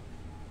cross.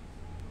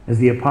 As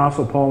the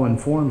Apostle Paul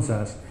informs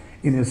us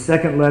in his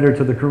second letter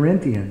to the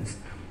Corinthians,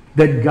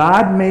 that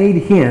God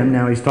made him,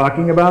 now he's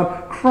talking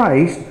about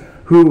Christ,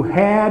 who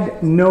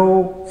had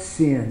no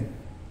sin,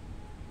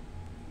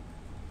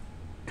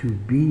 to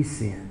be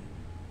sin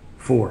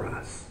for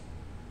us,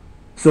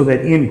 so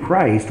that in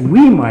Christ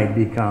we might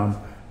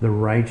become the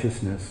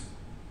righteousness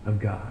of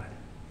God.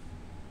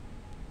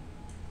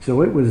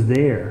 So it was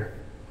there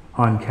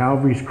on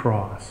Calvary's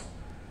cross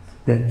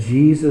that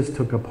Jesus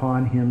took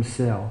upon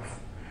himself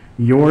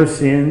your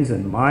sins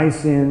and my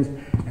sins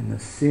and the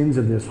sins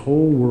of this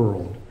whole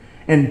world,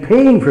 and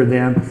paying for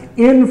them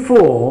in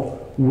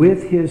full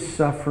with his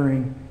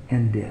suffering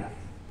and death.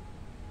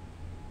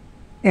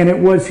 And it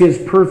was his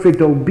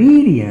perfect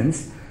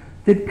obedience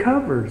that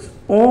covers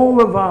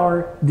all of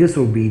our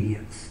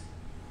disobedience.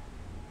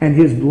 And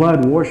his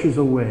blood washes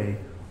away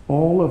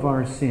all of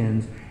our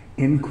sins,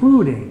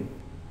 including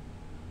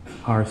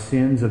our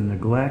sins of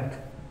neglect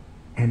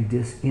and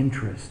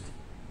disinterest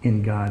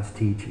in God's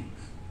teachings.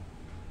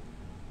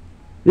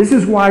 This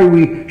is why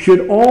we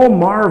should all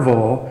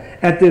marvel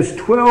at this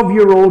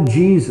 12-year-old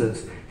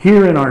Jesus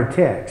here in our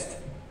text.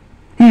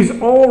 He's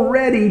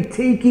already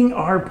taking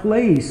our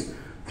place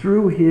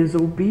through his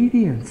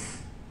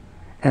obedience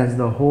as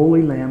the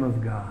Holy Lamb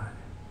of God,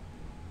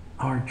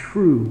 our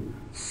true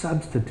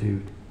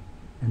substitute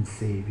and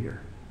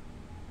Savior.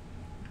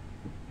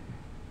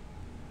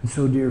 And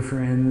so, dear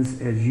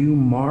friends, as you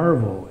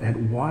marvel at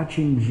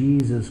watching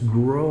Jesus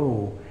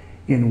grow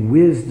in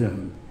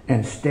wisdom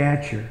and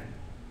stature,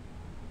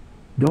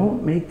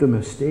 don't make the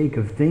mistake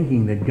of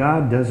thinking that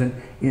God doesn't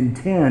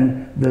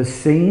intend the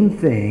same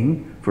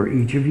thing for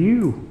each of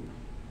you.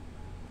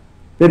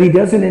 That he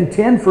doesn't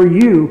intend for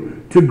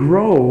you to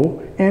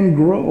grow and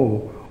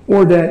grow,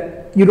 or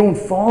that you don't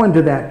fall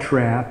into that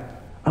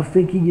trap of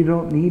thinking you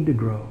don't need to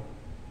grow.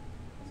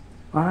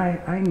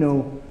 I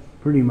know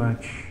pretty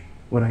much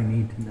what I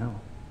need to know.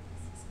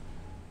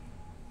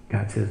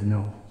 God says,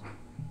 no.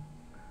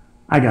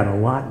 I got a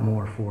lot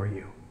more for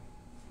you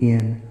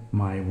in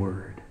my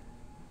word.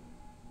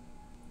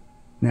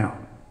 Now,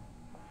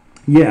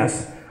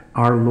 yes,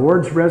 our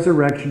Lord's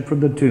resurrection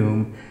from the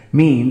tomb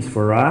means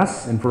for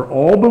us and for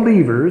all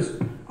believers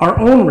our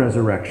own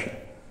resurrection.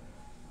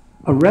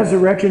 A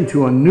resurrection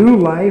to a new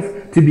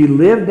life to be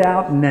lived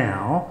out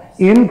now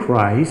in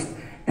Christ,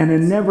 and a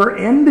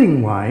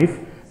never-ending life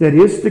that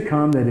is to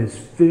come that is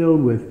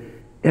filled with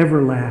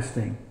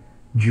everlasting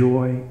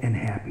joy and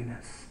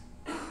happiness.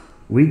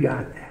 We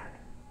got that.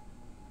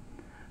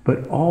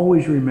 But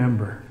always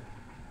remember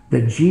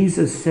that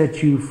Jesus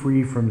set you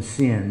free from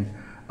sin,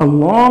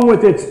 along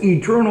with its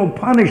eternal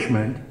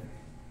punishment,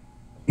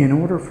 in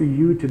order for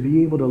you to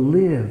be able to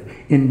live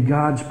in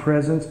God's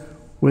presence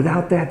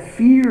without that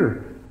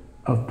fear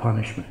of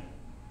punishment.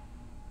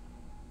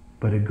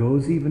 But it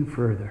goes even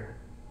further.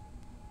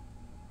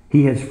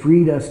 He has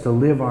freed us to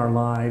live our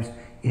lives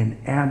in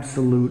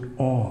absolute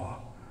awe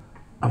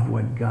of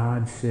what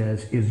God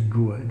says is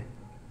good.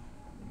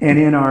 And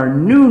in our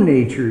new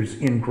natures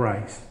in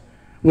Christ,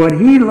 what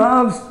he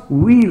loves,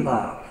 we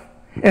love.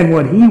 And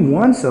what he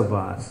wants of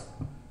us,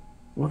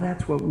 well,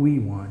 that's what we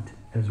want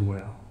as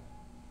well.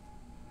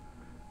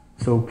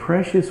 So,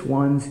 precious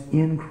ones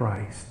in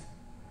Christ,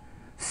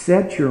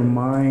 set your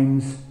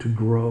minds to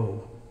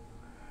grow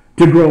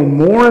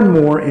more and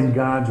more in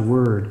God's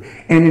word.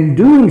 And in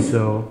doing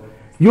so,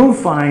 you'll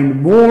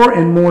find more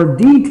and more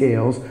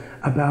details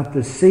about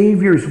the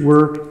Savior's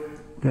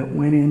work that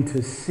went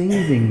into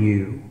saving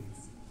you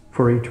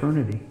for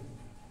eternity.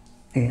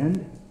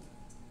 And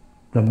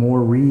the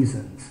more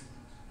reasons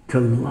to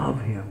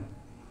love him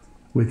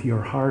with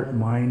your heart,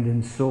 mind,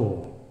 and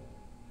soul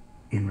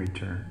in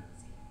return.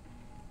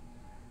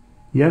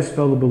 Yes,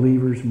 fellow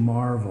believers,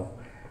 marvel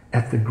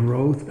at the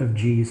growth of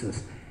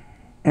Jesus,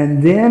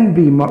 and then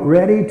be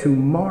ready to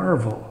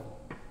marvel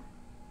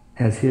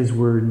as his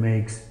word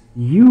makes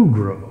you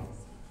grow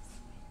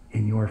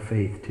in your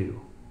faith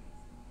too.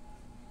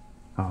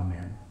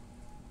 Amen.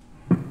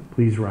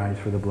 Please rise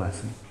for the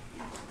blessing.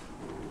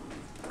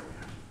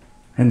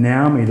 And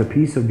now may the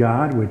peace of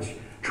God, which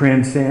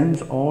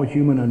transcends all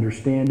human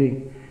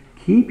understanding,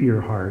 keep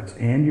your hearts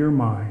and your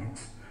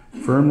minds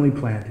firmly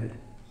planted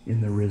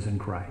in the risen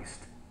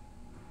Christ.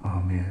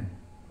 Amen.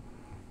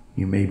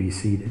 You may be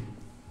seated.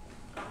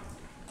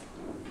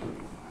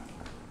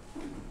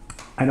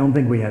 I don't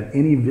think we have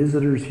any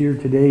visitors here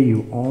today.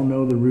 You all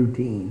know the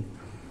routine.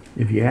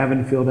 If you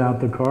haven't filled out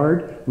the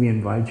card, we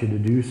invite you to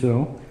do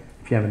so,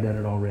 if you haven't done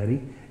it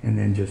already, and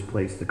then just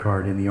place the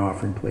card in the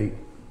offering plate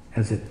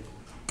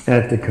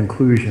at the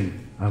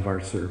conclusion of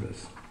our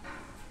service.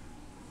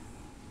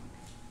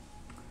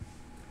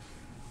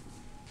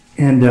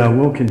 And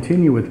we'll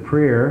continue with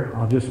prayer.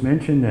 I'll just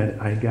mention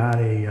that I got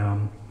a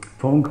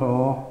phone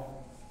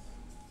call,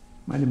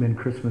 might have been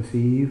Christmas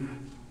Eve,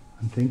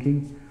 I'm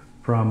thinking,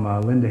 from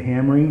Linda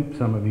Hammering.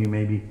 Some of you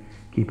maybe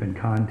keep in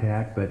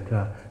contact, but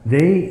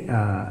they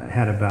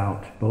had a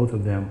bout, both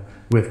of them,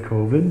 with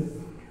COVID.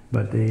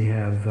 but they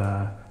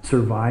have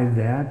survived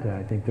that.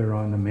 I think they're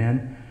on the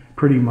mend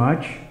pretty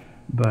much.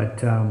 But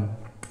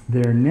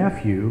their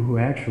nephew, who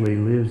actually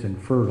lives in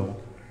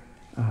Fertile,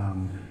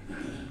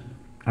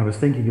 I was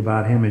thinking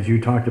about him as you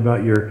talked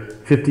about your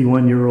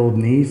 51-year-old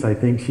niece. I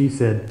think she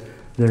said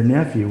their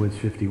nephew was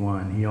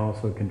 51. He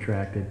also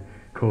contracted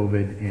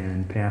COVID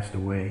and passed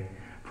away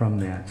from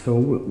that. So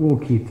we'll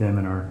keep them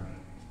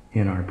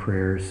in our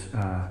prayers,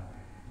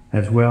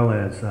 as well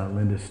as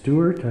Linda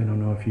Stewart. I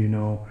don't know if you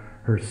know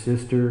her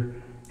sister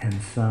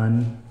and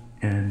son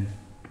and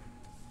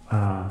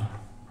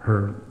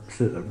her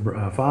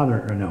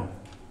father, or no,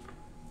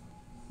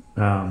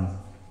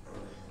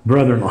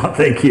 brother-in-law.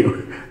 Thank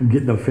you. I'm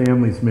getting the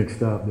families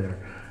mixed up there,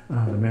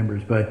 the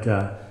members. But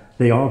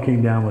they all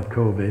came down with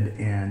COVID,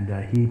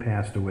 and he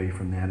passed away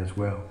from that as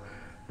well.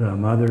 The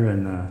mother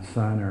and the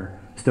son are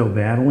still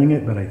battling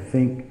it, but I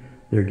think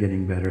they're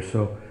getting better.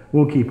 So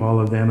we'll keep all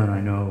of them, and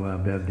I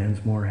know Bev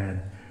Densmore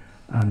had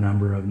a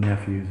number of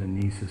nephews and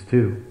nieces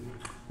too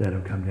that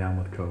have come down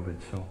with COVID.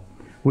 So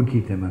we'll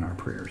keep them in our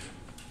prayers.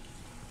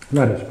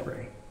 Let us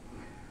pray.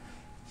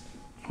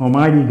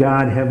 Almighty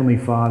God, Heavenly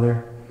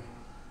Father,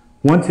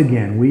 once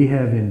again we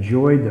have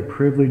enjoyed the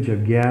privilege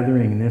of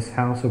gathering in this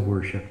house of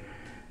worship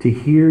to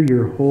hear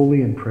your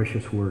holy and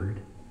precious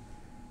word.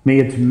 May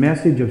its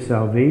message of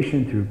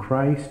salvation through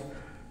Christ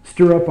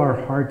stir up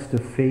our hearts to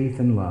faith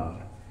and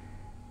love,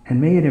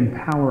 and may it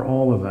empower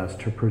all of us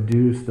to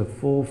produce the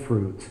full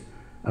fruits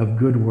of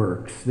good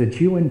works that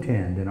you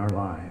intend in our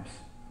lives.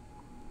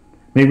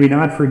 May we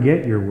not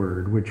forget your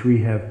word, which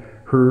we have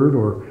heard,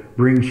 or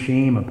bring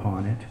shame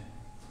upon it,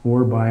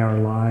 or by our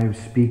lives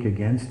speak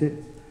against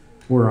it,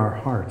 or our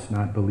hearts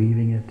not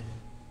believing it,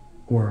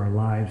 or our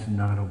lives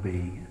not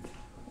obeying it.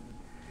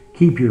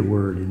 Keep your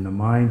word in the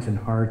minds and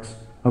hearts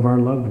of our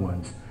loved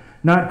ones,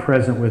 not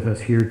present with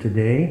us here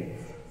today,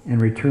 and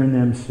return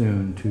them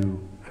soon to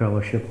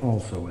fellowship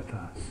also with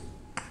us.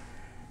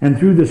 And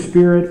through the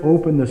Spirit,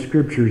 open the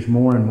Scriptures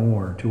more and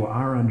more to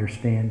our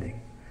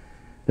understanding,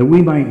 that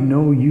we might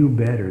know you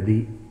better,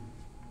 the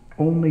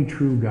only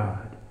true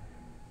God,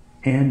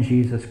 and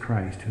Jesus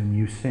Christ, whom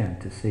you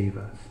sent to save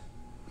us.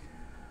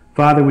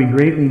 Father, we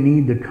greatly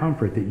need the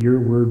comfort that your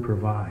word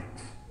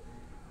provides.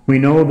 We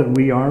know that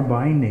we are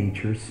by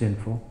nature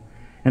sinful,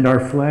 and our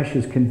flesh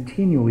is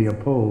continually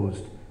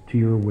opposed to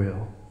your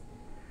will.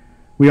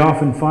 We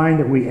often find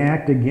that we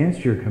act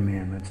against your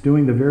commandments,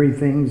 doing the very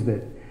things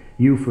that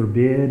you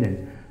forbid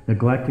and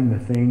neglecting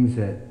the things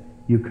that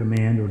you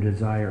command or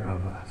desire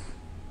of us.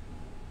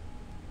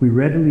 We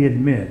readily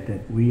admit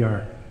that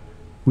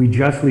we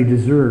justly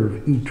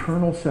deserve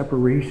eternal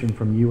separation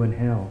from you in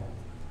hell,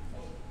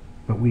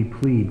 but we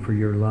plead for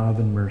your love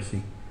and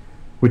mercy,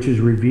 which is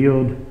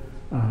revealed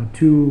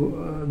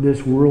to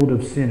this world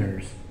of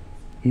sinners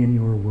in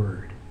your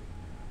word.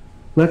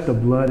 Let the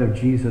blood of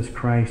Jesus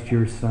Christ,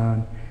 your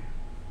Son,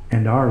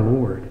 and our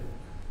Lord,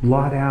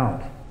 blot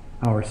out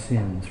our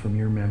sins from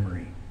your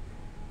memory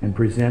and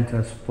present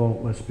us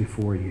faultless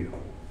before you.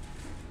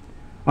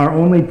 Our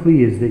only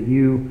plea is that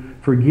you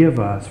forgive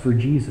us for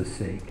Jesus'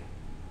 sake.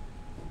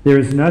 There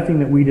is nothing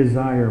that we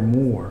desire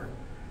more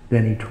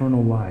than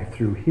eternal life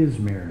through his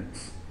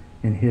merits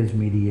and his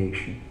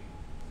mediation.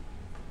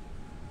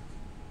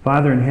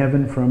 Father in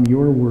heaven, from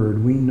your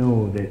word we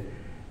know that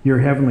your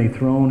heavenly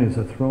throne is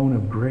a throne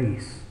of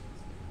grace,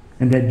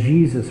 and that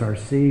Jesus, our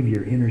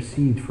Savior,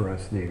 intercedes for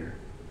us there.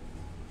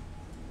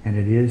 And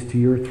it is to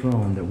your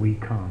throne that we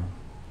come,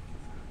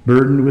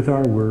 burdened with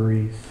our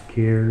worries,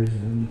 cares,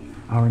 and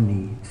our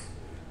needs,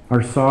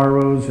 our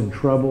sorrows and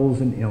troubles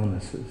and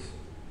illnesses.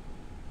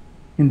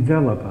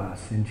 Envelop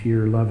us into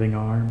your loving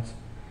arms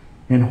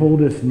and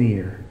hold us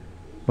near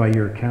by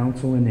your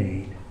counsel and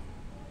aid,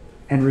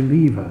 and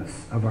relieve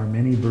us of our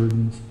many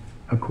burdens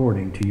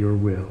according to your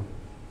will.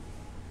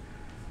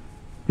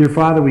 Dear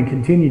Father, we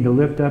continue to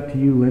lift up to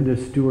you Linda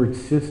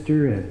Stewart's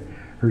sister and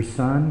her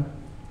son,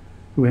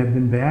 who have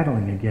been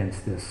battling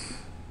against this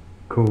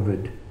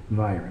COVID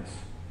virus.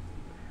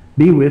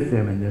 Be with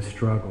them in this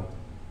struggle,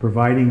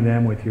 providing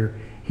them with your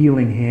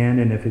healing hand,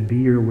 and if it be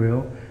your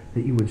will,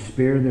 that you would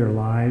spare their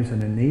lives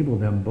and enable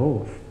them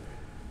both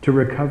to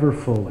recover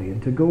fully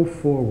and to go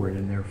forward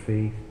in their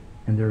faith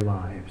and their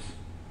lives.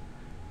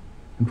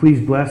 And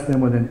please bless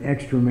them with an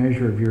extra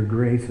measure of your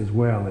grace as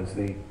well as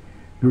they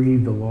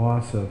grieve the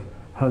loss of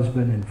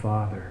husband and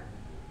father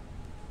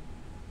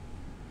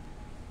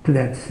to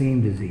that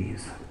same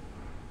disease.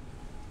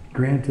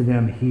 Grant to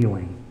them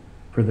healing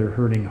for their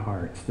hurting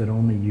hearts that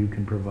only you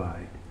can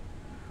provide.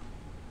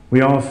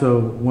 We also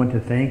want to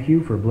thank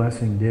you for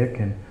blessing Dick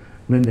and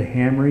Linda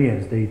Hamry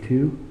as they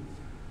too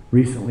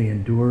recently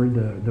endured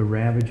the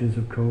ravages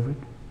of COVID.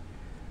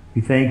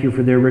 We thank you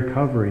for their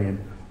recovery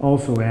and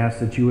also ask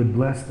that you would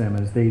bless them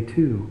as they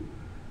too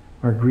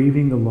are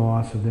grieving the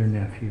loss of their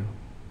nephew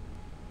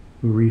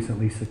who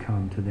recently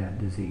succumbed to that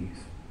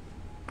disease.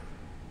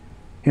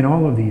 In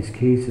all of these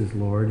cases,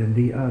 Lord, and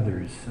the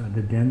others,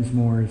 the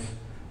Densmore's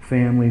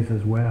families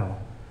as well,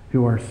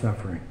 who are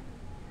suffering,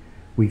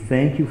 we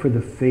thank you for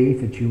the faith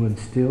that you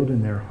instilled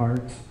in their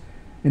hearts,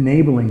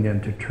 enabling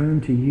them to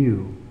turn to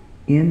you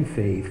in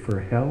faith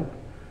for help,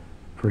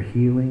 for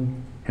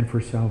healing, and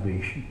for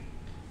salvation.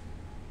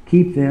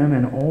 Keep them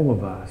and all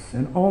of us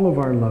and all of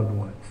our loved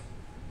ones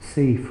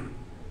safe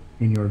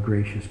in your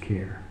gracious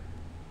care.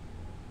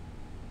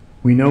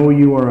 We know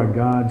you are a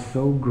God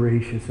so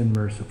gracious and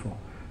merciful,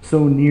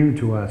 so near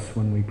to us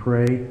when we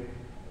pray,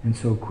 and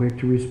so quick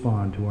to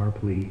respond to our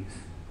pleas.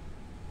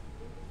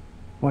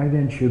 Why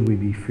then should we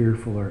be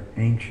fearful or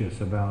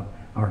anxious about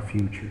our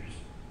futures?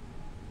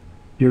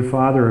 Dear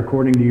Father,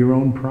 according to your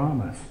own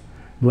promise,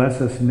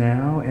 bless us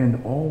now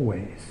and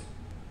always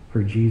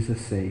for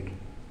Jesus' sake,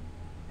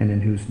 and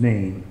in whose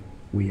name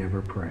we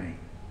ever pray.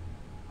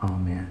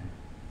 Amen.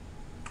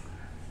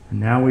 And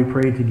now we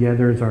pray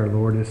together as our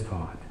Lord has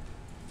taught.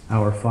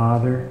 Our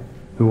Father,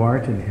 who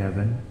art in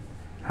heaven,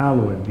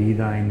 hallowed be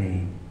thy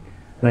name.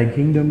 Thy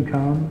kingdom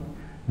come,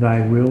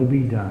 thy will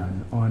be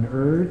done, on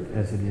earth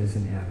as it is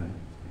in heaven.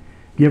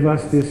 Give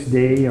us this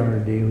day our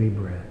daily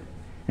bread,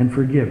 and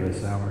forgive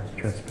us our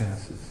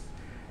trespasses,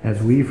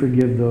 as we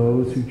forgive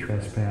those who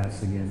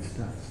trespass against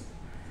us.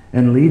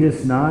 And lead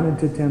us not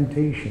into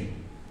temptation,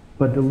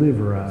 but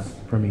deliver us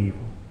from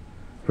evil.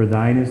 For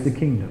thine is the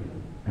kingdom,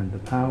 and the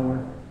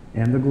power,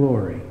 and the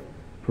glory,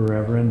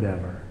 forever and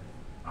ever.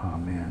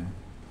 Amen.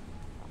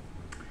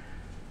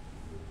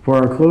 For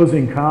our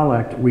closing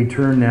collect, we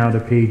turn now to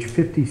page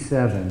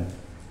 57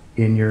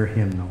 in your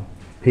hymnal.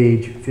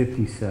 Page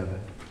 57.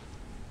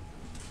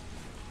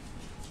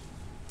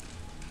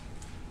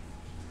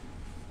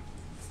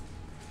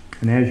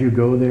 And as you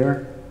go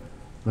there,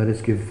 let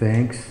us give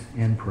thanks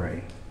and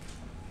pray.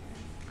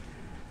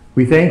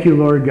 We thank you,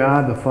 Lord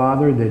God, the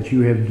Father, that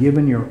you have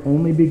given your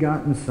only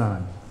begotten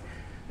Son,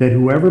 that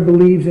whoever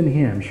believes in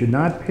him should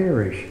not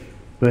perish,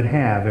 but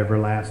have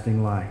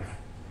everlasting life.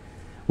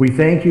 We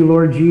thank you,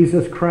 Lord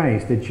Jesus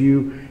Christ, that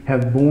you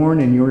have borne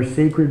in your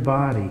sacred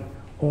body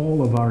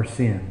all of our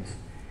sins,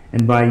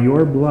 and by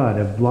your blood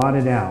have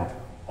blotted out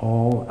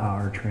all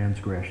our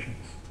transgressions.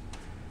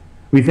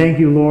 We thank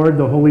you, Lord,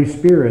 the Holy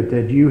Spirit,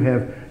 that you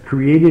have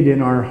created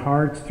in our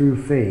hearts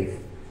through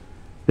faith,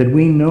 that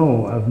we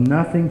know of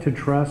nothing to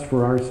trust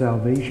for our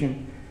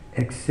salvation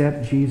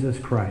except Jesus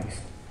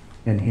Christ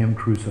and him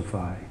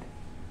crucified.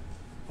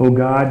 O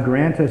God,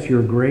 grant us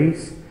your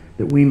grace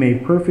that we may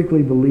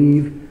perfectly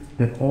believe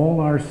that all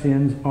our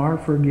sins are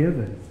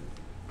forgiven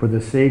for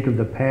the sake of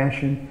the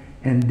passion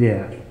and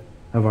death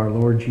of our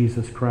Lord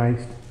Jesus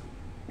Christ,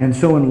 and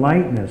so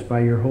enlighten us by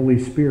your Holy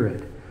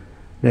Spirit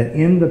that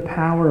in the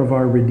power of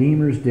our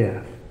Redeemer's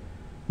death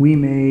we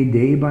may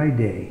day by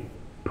day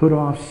put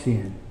off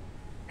sin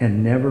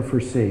and never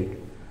forsake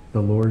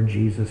the Lord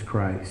Jesus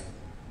Christ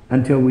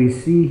until we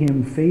see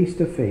him face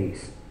to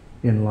face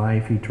in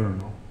life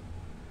eternal.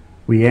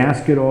 We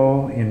ask it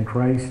all in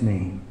Christ's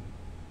name.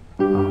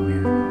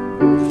 Amen.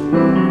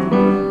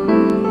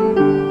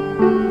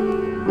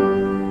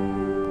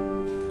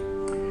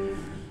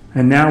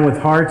 And now, with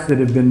hearts that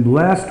have been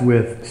blessed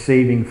with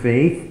saving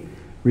faith,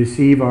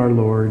 receive our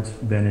Lord's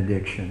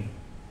benediction.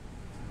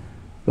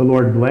 The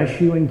Lord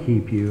bless you and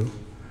keep you.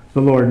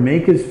 The Lord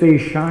make his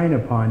face shine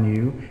upon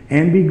you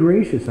and be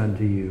gracious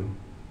unto you.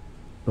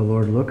 The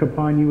Lord look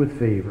upon you with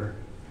favor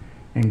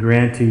and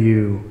grant to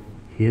you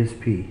his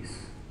peace.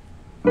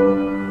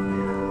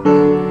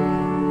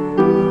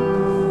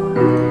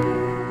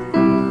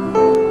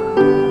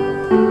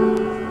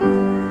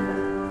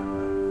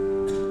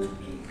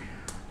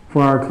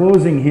 For our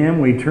closing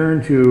hymn, we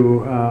turn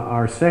to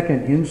our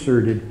second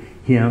inserted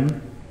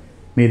hymn,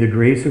 May the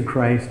Grace of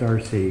Christ our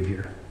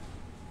Savior.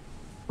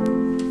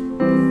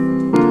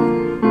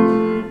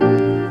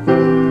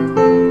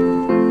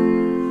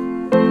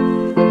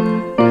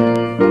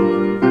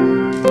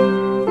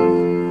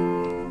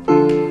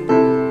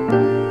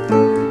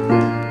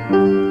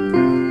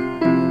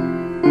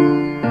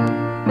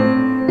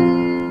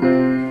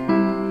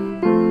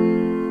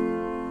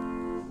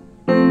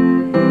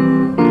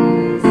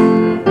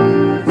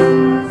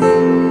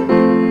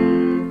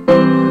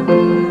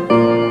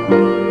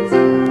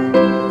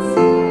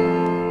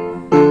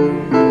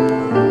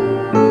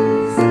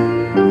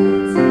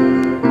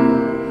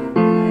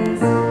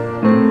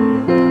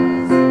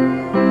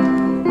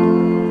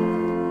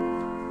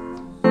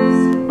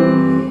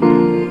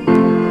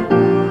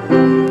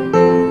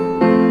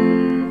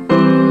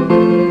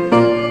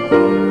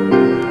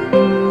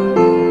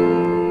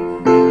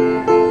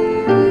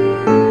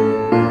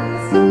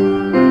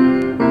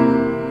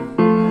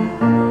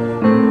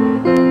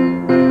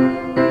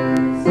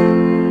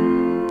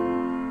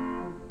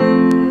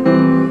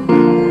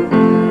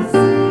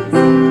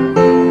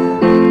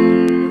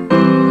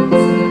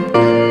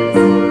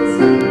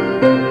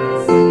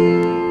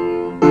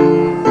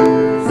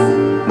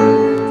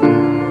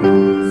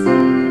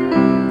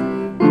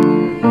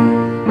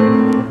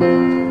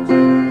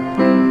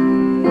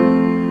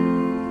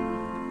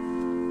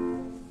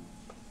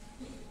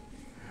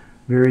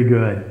 Very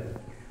good.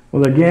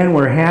 Well, again,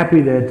 we're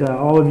happy that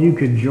all of you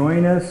could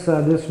join us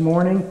this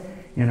morning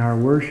in our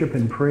worship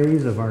and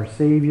praise of our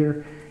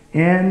Savior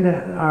and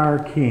our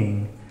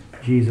King,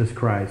 Jesus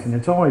Christ. And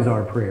it's always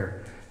our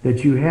prayer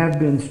that you have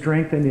been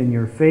strengthened in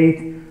your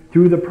faith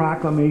through the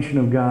proclamation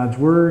of God's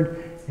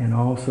word and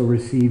also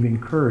receive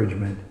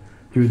encouragement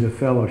through the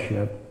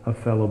fellowship of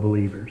fellow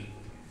believers.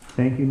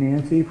 Thank you,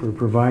 Nancy, for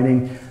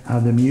providing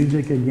the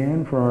music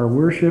again for our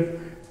worship.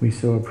 We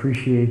so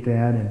appreciate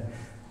that. And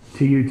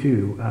to you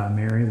too,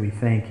 Mary, we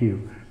thank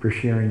you for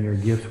sharing your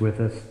gifts with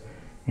us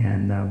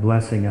and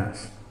blessing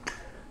us.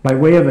 By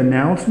way of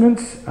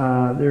announcements,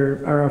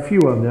 there are a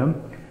few of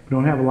them. We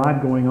don't have a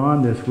lot going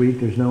on this week.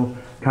 There's no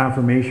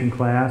confirmation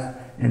class,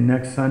 and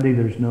next Sunday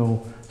there's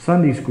no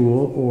Sunday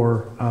school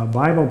or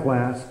Bible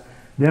class.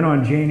 Then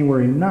on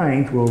January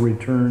 9th, we'll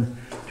return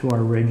to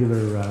our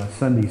regular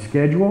Sunday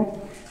schedule.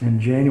 And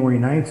January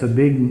 9th's a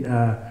big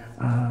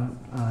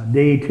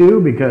day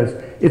too, because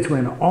it's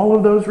when all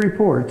of those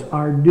reports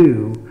are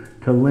due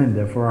to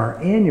Linda for our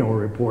annual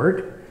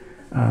report.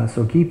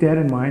 So keep that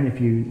in mind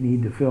if you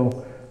need to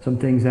fill some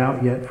things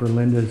out yet for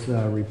Linda's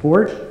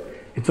report.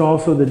 It's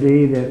also the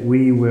day that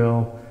we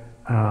will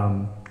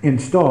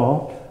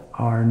install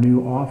our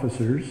new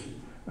officers,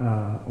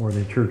 or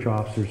the church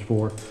officers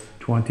for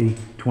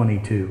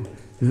 2022.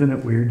 Isn't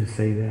it weird to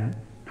say that?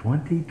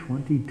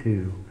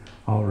 2022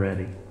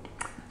 already.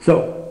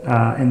 So,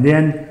 and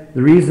then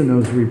the reason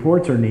those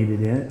reports are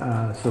needed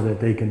so that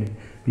they can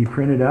be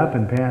printed up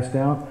and passed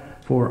out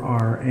for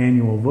our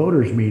annual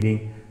voters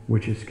meeting,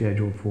 which is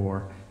scheduled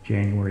for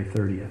January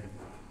 30th.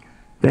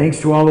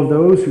 Thanks to all of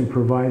those who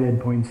provided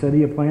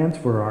poinsettia plants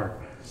for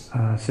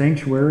our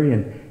sanctuary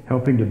and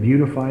helping to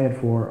beautify it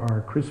for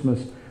our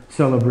Christmas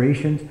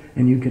celebrations,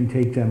 and you can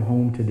take them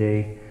home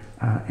today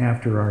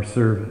after our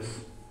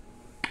service.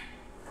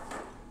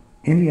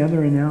 Any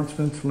other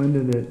announcements, Linda,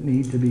 that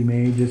need to be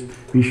made? Just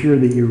be sure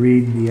that you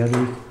read the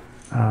others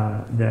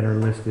that are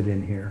listed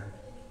in here.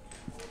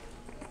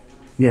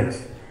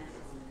 Yes.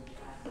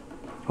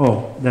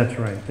 Oh, that's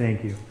right.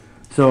 Thank you.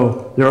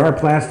 So there are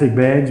plastic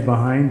bags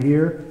behind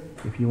here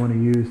if you want to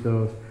use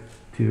those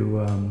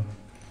to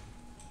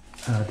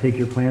take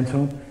your plants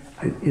home.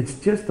 It's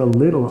just a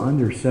little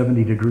under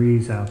 70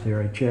 degrees out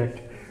there. I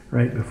checked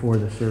right before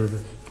the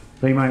service.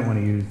 So you might want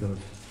to use those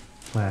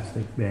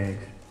plastic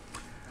bags.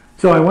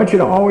 So I want you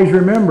to always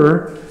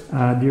remember,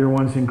 dear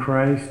ones in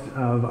Christ,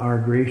 of our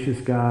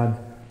gracious God's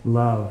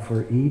love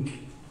for each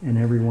and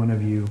every one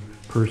of you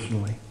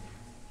personally.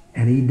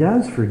 And he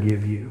does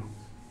forgive you.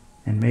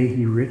 And may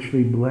he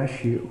richly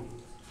bless you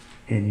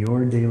in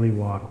your daily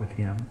walk with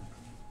him.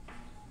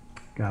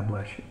 God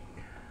bless you.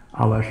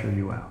 I'll usher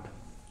you out.